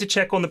I came to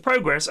check on the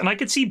progress, and I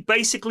could see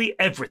basically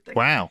everything.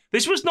 Wow.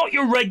 This was not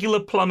your regular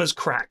plumber's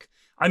crack.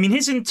 I mean,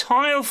 his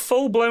entire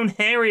full-blown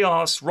hairy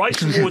arse right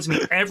towards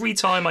me every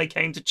time I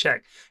came to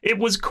check. It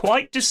was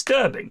quite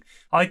disturbing.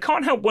 I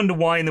can't help wonder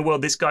why in the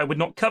world this guy would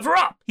not cover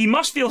up. He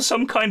must feel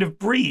some kind of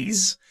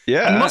breeze.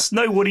 Yeah. And must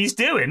know what he's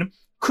doing.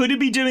 Could he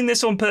be doing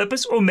this on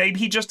purpose, or maybe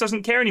he just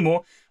doesn't care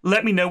anymore?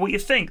 Let me know what you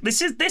think.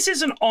 This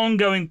is an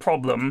ongoing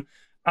problem.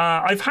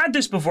 I've had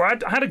this before. I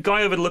had a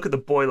guy over to look at the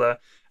boiler,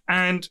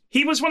 and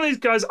he was one of these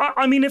guys.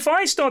 I mean, if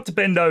I start to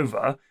bend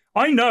over,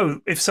 I know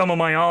if some of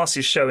my arse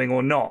is showing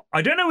or not.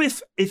 I don't know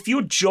if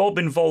your job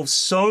involves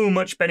so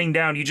much bending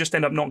down, you just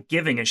end up not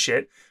giving a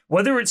shit.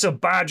 Whether it's a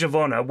badge of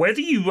honor,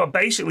 whether you are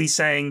basically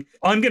saying,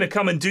 I'm going to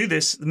come and do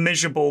this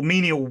miserable,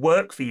 menial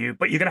work for you,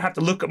 but you're going to have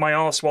to look at my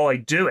arse while I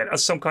do it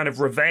as some kind of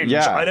revenge.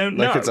 Yeah, I don't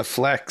know. like it's a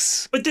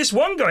flex. But this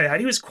one guy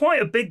he was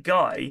quite a big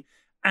guy,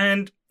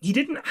 and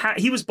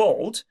he was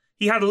bald.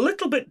 He had a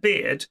little bit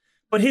beard,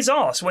 but his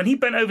arse, when he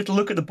bent over to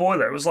look at the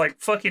boiler, it was like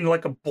fucking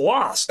like a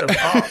blast of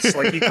arse.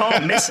 Like, you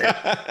can't miss it.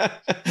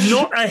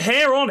 Not a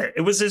hair on it.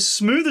 It was as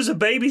smooth as a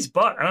baby's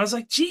butt. And I was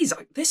like, geez,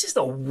 this is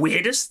the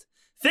weirdest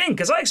thing,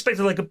 because I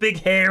expected like a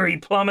big hairy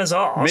plumber's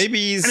arse. Maybe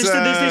he's... And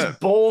instead there's this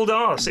bald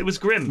arse. It was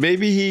grim.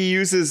 Maybe he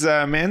uses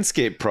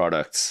Manscaped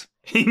products.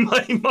 He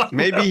might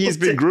Maybe he's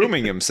been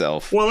grooming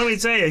himself. Well, let me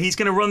tell you, he's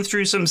going to run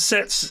through some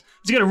sets.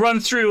 He's going to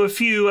run through a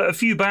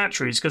few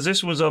batteries, because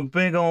this was a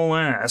big old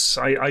ass.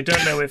 I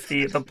don't know if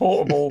the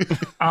portable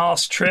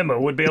ass trimmer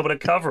would be able to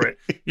cover it.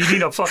 You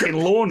need a fucking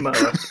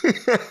lawnmower.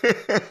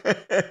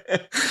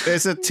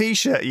 There's a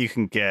T-shirt you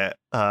can get,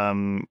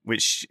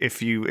 which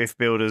if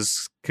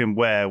builders can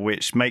wear,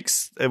 which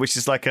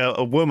is like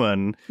a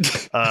woman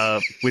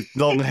with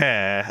long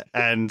hair,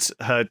 and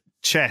her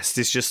chest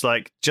is just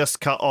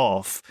cut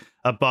off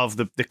above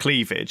the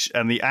cleavage,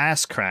 and the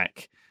ass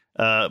crack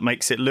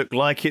makes it look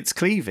like it's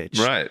cleavage.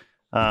 Right.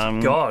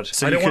 God,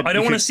 so I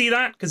don't want to see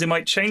that, because it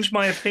might change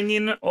my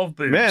opinion of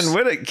boobs.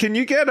 Man, can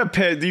you get a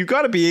pair? You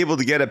got to be able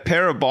to get a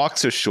pair of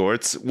boxer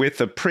shorts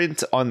with a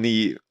print on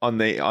the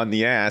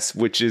ass,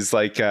 which is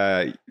like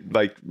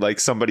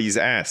somebody's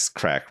ass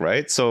crack,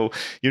 right? So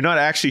you're not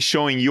actually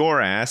showing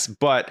your ass,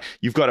 but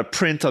you've got a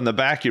print on the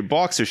back of your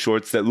boxer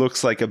shorts that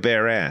looks like a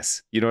bare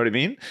ass. You know what I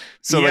mean?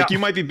 So like, you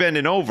might be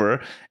bending over,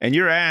 and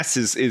your ass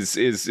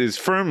is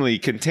firmly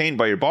contained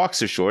by your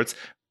boxer shorts,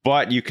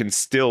 but you can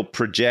still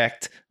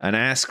project an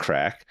ass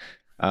crack.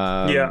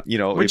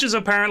 Which is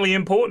apparently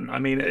important. I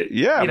mean,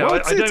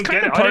 it's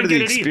kind of part of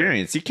the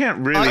experience. You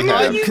can't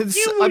really.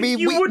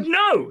 You would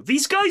know.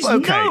 These guys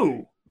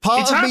know.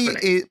 Part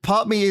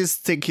of me is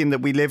thinking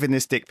that we live in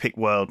this dick pic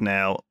world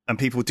now, and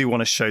people do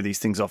want to show these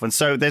things off, and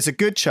so there's a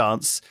good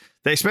chance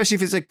that, especially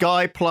if it's a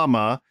guy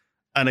plumber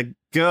and a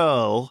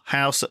girl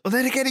house, well,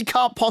 then again, he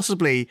can't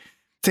possibly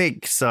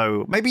think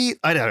so. Maybe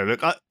I don't know.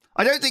 Look,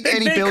 I don't think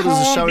any builders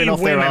are showing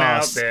off their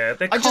ass. I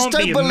just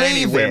don't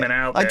believe it.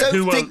 I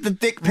don't think the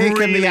dick pic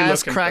and the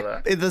ass crack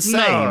are the same.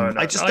 No,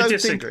 I just don't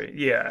disagree. think.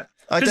 Yeah.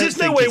 Because there's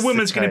no way a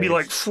woman's going to be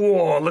like,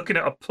 whoa, looking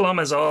at a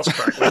plumber's ass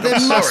crack. Like,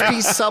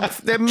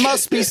 there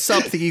must be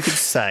something you could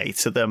say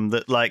to them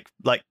that, like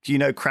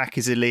crack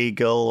is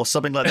illegal or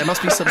something like that. There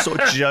must be some sort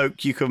of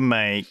joke you can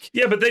make.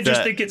 Yeah, but they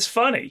just think it's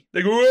funny.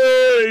 They go,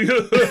 hey,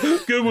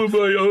 good one,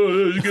 mate.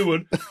 Oh, that's a good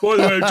one. By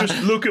the way,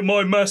 just look at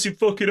my massive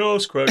fucking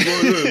ass crack.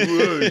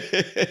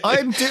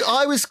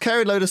 I was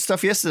carrying a load of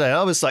stuff yesterday.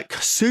 I was like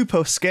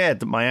super scared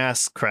that my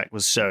ass crack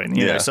was showing.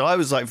 You know, so I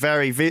was like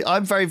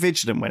I'm very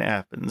vigilant when it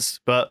happens,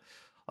 but.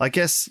 I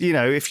guess,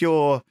 if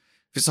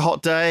it's a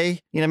hot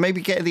day,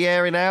 maybe getting the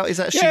airing out. Is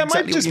that it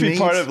might just be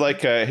part of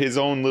like his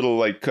own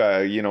little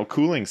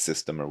cooling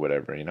system or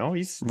whatever.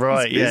 He's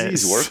busy,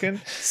 he's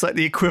working. It's like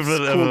the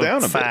equivalent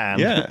of a fan.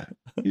 Yeah,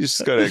 you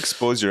just got to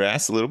expose your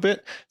ass a little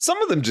bit.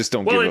 Some of them just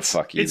don't give a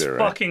fuck either. It's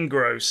fucking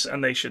gross,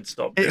 and they should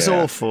stop. It's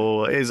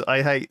awful.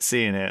 I hate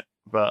seeing it,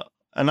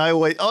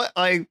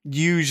 I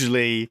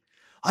usually.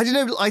 I don't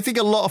know. I think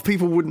a lot of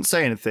people wouldn't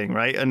say anything,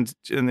 right? And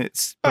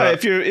it's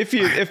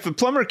if the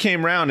plumber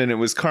came round and it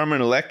was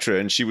Carmen Electra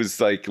and she was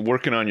like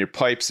working on your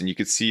pipes and you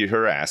could see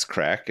her ass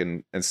crack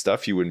and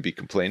stuff, you wouldn't be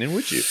complaining,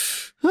 would you?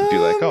 You'd be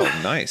like, "Oh,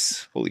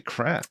 nice! Holy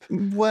crap!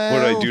 Well,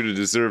 what did I do to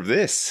deserve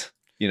this?"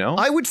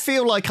 I would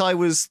feel like I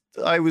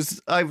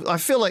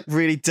feel like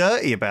really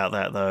dirty about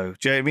that, though.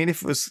 Do you know what I mean?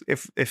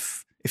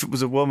 If it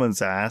was a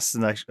woman's ass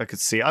and I could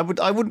see, I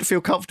wouldn't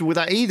feel comfortable with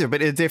that either,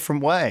 but in a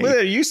different way. Well,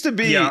 there used to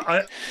be.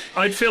 Yeah,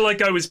 I'd feel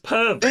like I was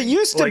pervert. It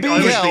used to be.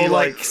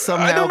 Like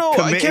somehow I don't know.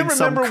 I can't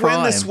remember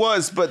when when this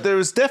was, but there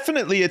was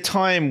definitely a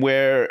time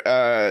where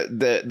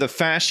the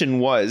fashion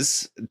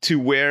was to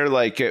wear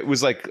it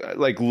was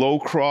like low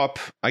crop.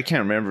 I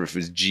can't remember if it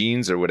was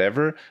jeans or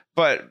whatever.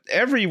 But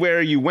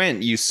everywhere you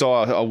went, you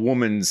saw a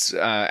woman's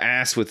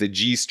ass with a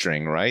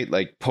G-string, right?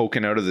 Like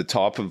poking out of the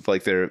top of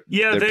their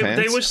pants.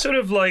 They were sort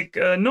of like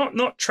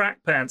not track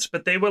pants,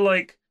 but they were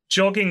like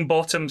jogging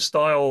bottom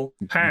style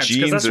pants,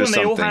 because that's when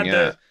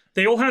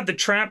they all had the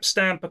trap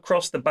stamp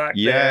across the back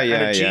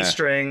and a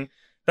G-string.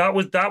 That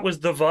was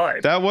the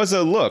vibe. That was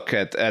a look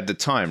at the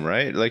time,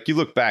 right? Like you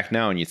look back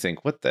now and you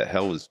think, what the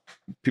hell was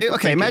people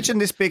thinking? Imagine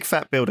this big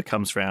fat builder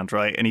comes round,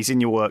 right? And he's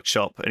in your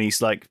workshop and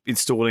he's like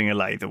installing a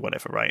lathe or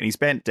whatever, right? And he's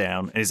bent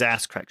down and his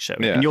ass crack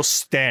showing. And you're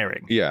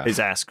staring at his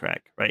ass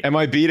crack, right? Am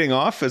I beating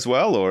off as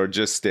well or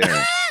just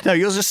staring? No,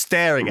 you're just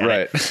staring at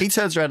right. it. He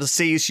turns around and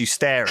sees you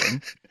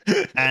staring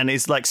and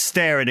is like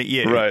staring at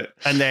you. Right.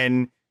 And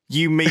then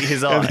you meet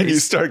his eyes. And then you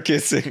start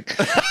kissing.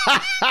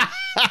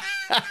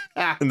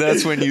 And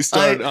that's when you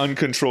start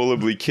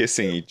uncontrollably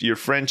kissing. You're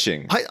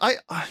Frenching. I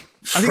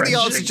think the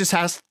answer just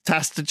has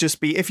to just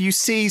be, if you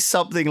see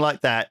something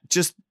like that,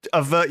 just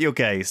avert your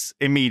gaze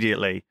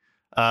immediately.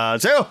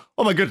 Say, oh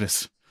my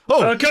goodness.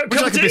 Oh, would you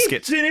like a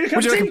biscuit? Do you need a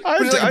cup of tea?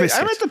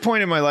 I'm at the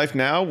point in my life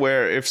now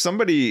where if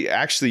somebody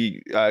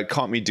actually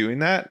caught me doing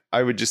that,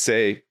 I would just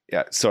say,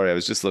 yeah, sorry, I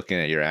was just looking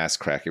at your ass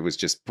crack. It was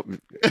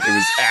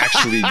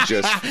actually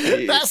just...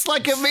 That's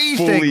like a me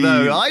thing,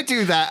 though. I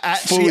do that,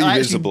 actually. I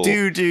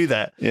actually do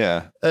that.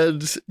 Yeah.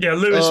 And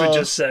Lewis would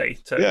just say.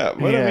 Totally. Yeah,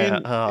 but I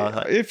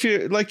mean,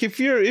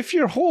 if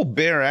your whole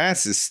bare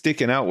ass is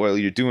sticking out while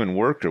you're doing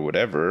work or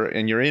whatever,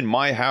 and you're in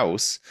my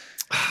house...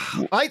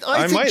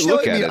 I might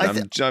look at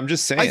it. I'm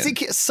just saying. I think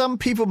some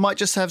people might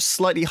just have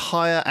slightly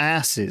higher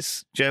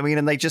asses. Do you know what I mean?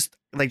 And they just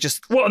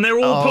what? And they're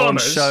all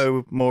plumbers.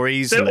 Show more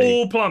easily. They're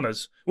all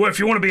plumbers. Well, if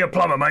you want to be a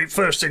plumber, mate,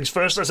 first things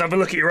first. Let's have a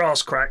look at your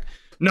ass crack.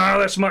 No,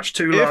 that's much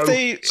too low. If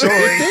they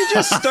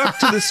just stuck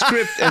to the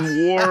script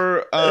and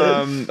wore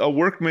a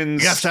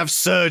workman's... You have to have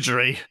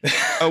surgery.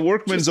 A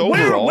workman's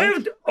overall. Wear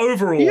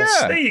overalls.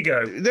 Yeah. There you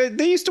go.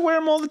 They used to wear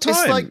them all the time.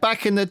 It's like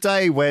back in the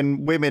day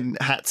when women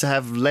had to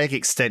have leg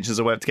extensions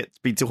or whatever to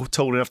be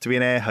tall enough to be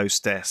an air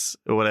hostess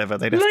or whatever.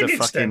 They'd have leg to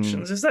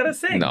extensions? Is that a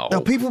thing? No.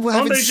 People were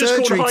having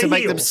surgery to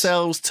make heels?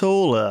 themselves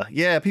taller.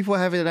 Yeah, people were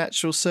having an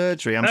actual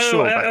surgery, I'm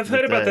sure. I've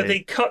heard about that.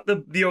 They cut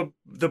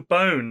the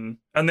bone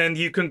and then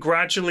you can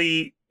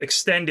gradually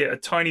extend it a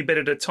tiny bit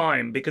at a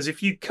time, because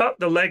if you cut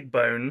the leg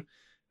bone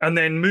and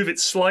then move it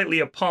slightly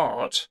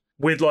apart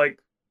with like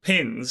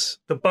pins,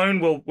 the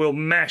bone will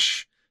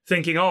mesh,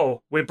 thinking,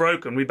 oh, we're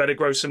broken, we better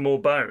grow some more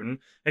bone.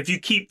 If you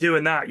keep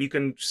doing that, you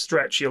can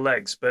stretch your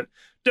legs, but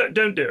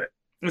don't do it.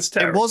 It's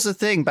terrible. It was a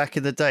thing back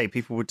in the day.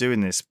 People were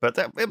doing this, but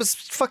it was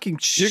fucking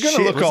shit. You're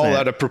going to look all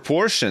out of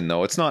proportion,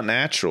 though. It's not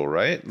natural,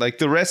 right? Like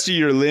the rest of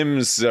your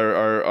limbs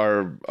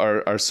are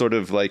sort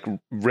of like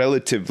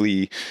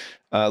relatively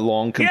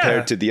long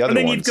compared to the other ones.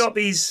 And then you've got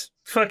these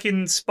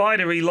fucking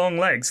spidery long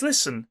legs.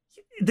 Listen,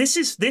 this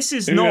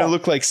is You're not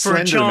look like for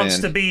a chance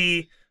Slenderman. to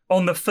be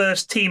on the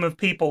first team of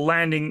people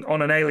landing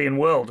on an alien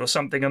world or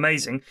something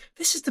amazing.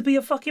 This is to be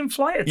a fucking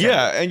flight attendant.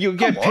 Yeah, and you'll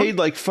get paid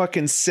like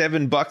fucking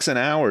 $7 an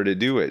hour to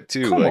do it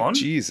too. Come like, on,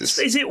 Jesus,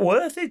 is it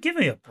worth it? Give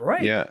me a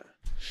break. Yeah.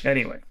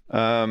 Anyway,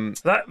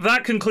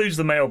 that concludes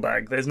the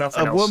mailbag. There's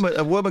nothing else.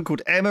 A woman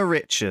called Emma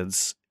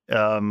Richards,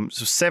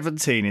 was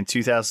 17 in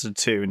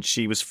 2002, and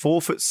she was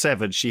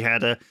 4'7". She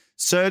had a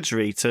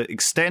surgery to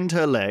extend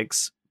her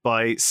legs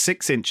by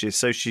 6 inches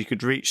so she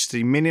could reach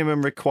the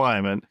minimum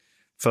requirement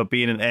for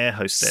being an air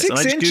hostess.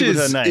 6 inches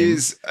her name.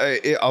 is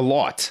a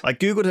lot. I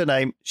googled her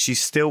name.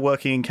 She's still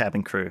working in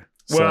cabin crew.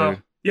 Well,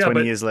 So yeah, 20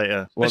 but- years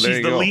later. Well, But there she's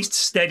you the go. least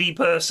steady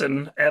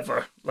person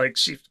ever. Like,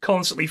 she's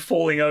constantly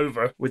falling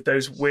over with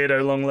those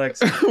weirdo long legs.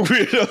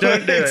 Weirdo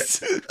Don't do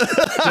legs. it.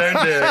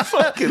 Don't do it.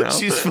 Fucking hell.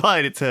 She's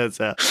fine, it turns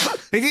out.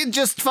 They didn't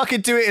just fucking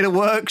do it in a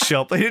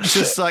workshop. They didn't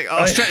just like,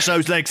 oh, stretch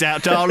those legs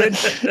out, darling.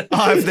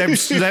 I have them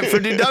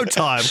lengthened in no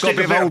time. Stick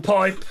a bit of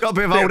pipe. Got a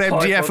bit of Bit old of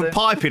pipe MDF on and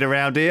piping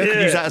around here. Can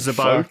Yeah. use that as a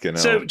bow. Fucking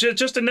hell. So,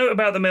 just a note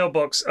about the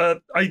mailbox.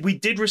 We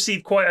did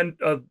receive quite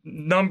a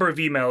number of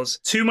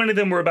emails. Too many of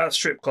them were about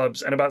strip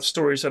clubs and about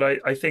stories that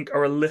I think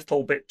are a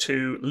little bit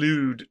too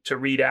lewd to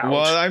read out.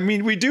 Well, I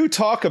mean, we do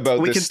talk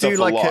about We this could stuff do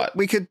like a lot.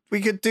 we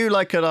could do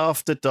like an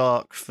after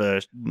dark for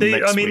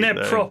next week, they're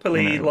though,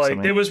 properly you know, like.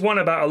 something. There was one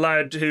about a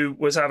lad who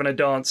was having a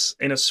dance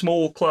in a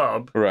small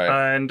club,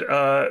 Right. And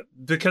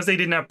because they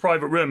didn't have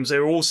private rooms, they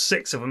were all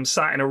 6 of them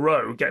sat in a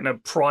row getting a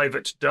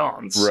private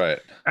dance, Right.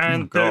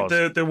 And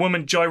Oh, the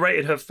woman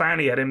gyrated her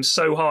fanny at him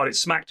so hard it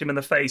smacked him in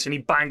the face, and he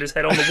banged his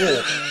head on the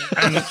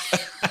wall. And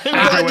I'm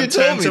glad everyone you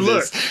told turned me to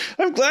look. this.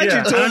 I'm glad Yeah, you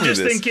and told I'm me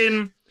just this.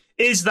 thinking,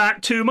 is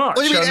that too much?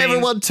 What do you mean I mean,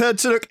 everyone turned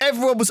to look?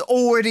 Everyone was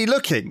already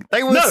looking.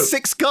 They were No.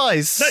 6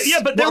 guys. No,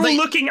 yeah, but they're What, all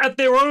looking at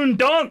their own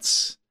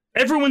dance.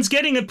 Everyone's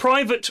getting a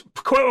private,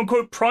 quote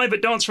unquote,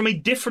 private dance from a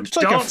different It's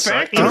like a dancer.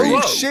 factory. in a Oh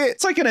row. shit!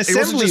 It's like an wasn't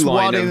assembly just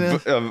line one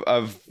in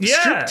of Yeah.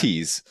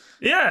 striptease.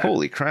 Yeah.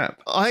 Holy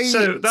crap.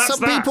 So that's some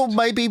that. people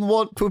maybe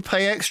would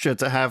pay extra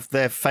to have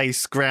their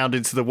face ground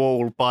into the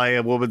wall by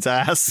a woman's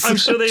ass. I'm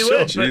sure they would.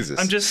 But Jesus.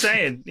 I'm just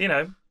saying,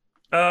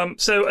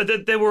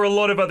 There were a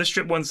lot of other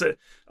strip ones that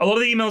a lot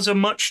of the emails are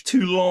much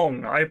too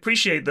long. I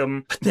appreciate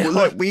them. Well,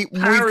 look, we're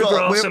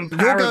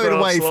going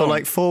away for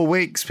like 4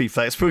 weeks,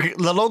 P-Flex. The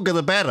longer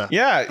the better.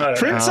 Yeah,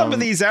 print some of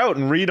these out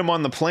and read them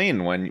on the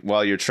plane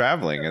while you're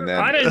traveling, and then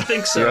I don't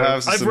think so.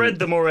 I've read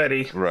them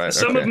already. Right.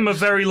 Some of them are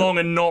very long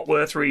and not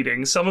worth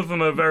reading. Some of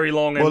them are very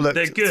long and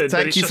they're good.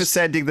 Thank you for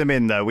sending them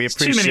in, though. We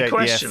appreciate too many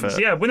questions. The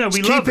effort. Yeah, we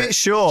love it. Keep it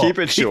short. Keep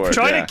it short.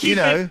 Try to keep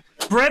it.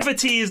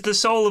 Brevity is the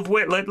soul of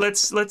wit.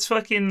 Let's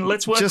work on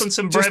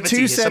some brevity.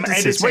 Just 2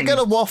 sentences. We're going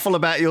to waffle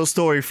about your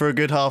story for a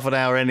good half an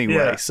hour anyway.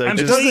 Yeah. So it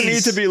doesn't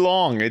need to be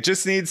long. It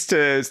just needs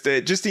to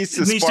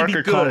spark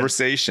a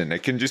conversation.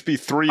 It can just be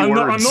 3 words.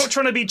 I'm not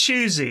trying to be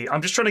choosy.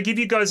 I'm just trying to give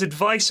you guys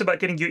advice about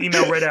getting your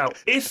email read out.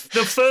 If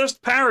the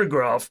first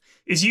paragraph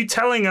is you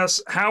telling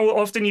us how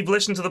often you've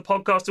listened to the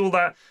podcast, all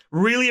that,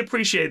 really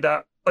appreciate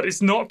that. But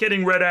it's not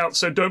getting read out,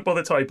 so don't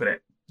bother typing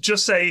it.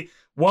 Just say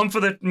one for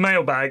the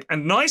mailbag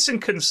and nice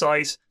and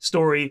concise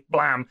story,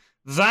 blam.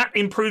 That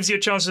improves your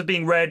chances of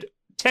being read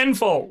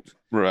tenfold.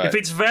 Right. If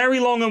it's very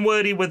long and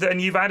wordy with it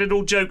and you've added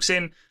all jokes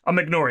in, I'm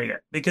ignoring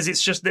it because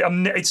it's just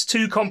it's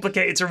too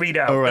complicated to read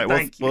out. All right.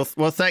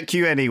 Well, thank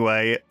you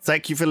anyway.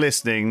 Thank you for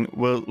listening.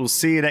 We'll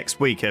see you next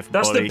week,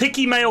 everybody. That's the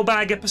Picky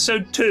Mailbag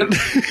episode 2.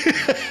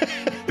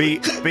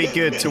 Be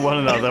good to one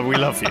another. We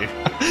love you.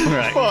 All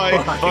right.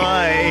 Bye.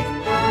 Bye.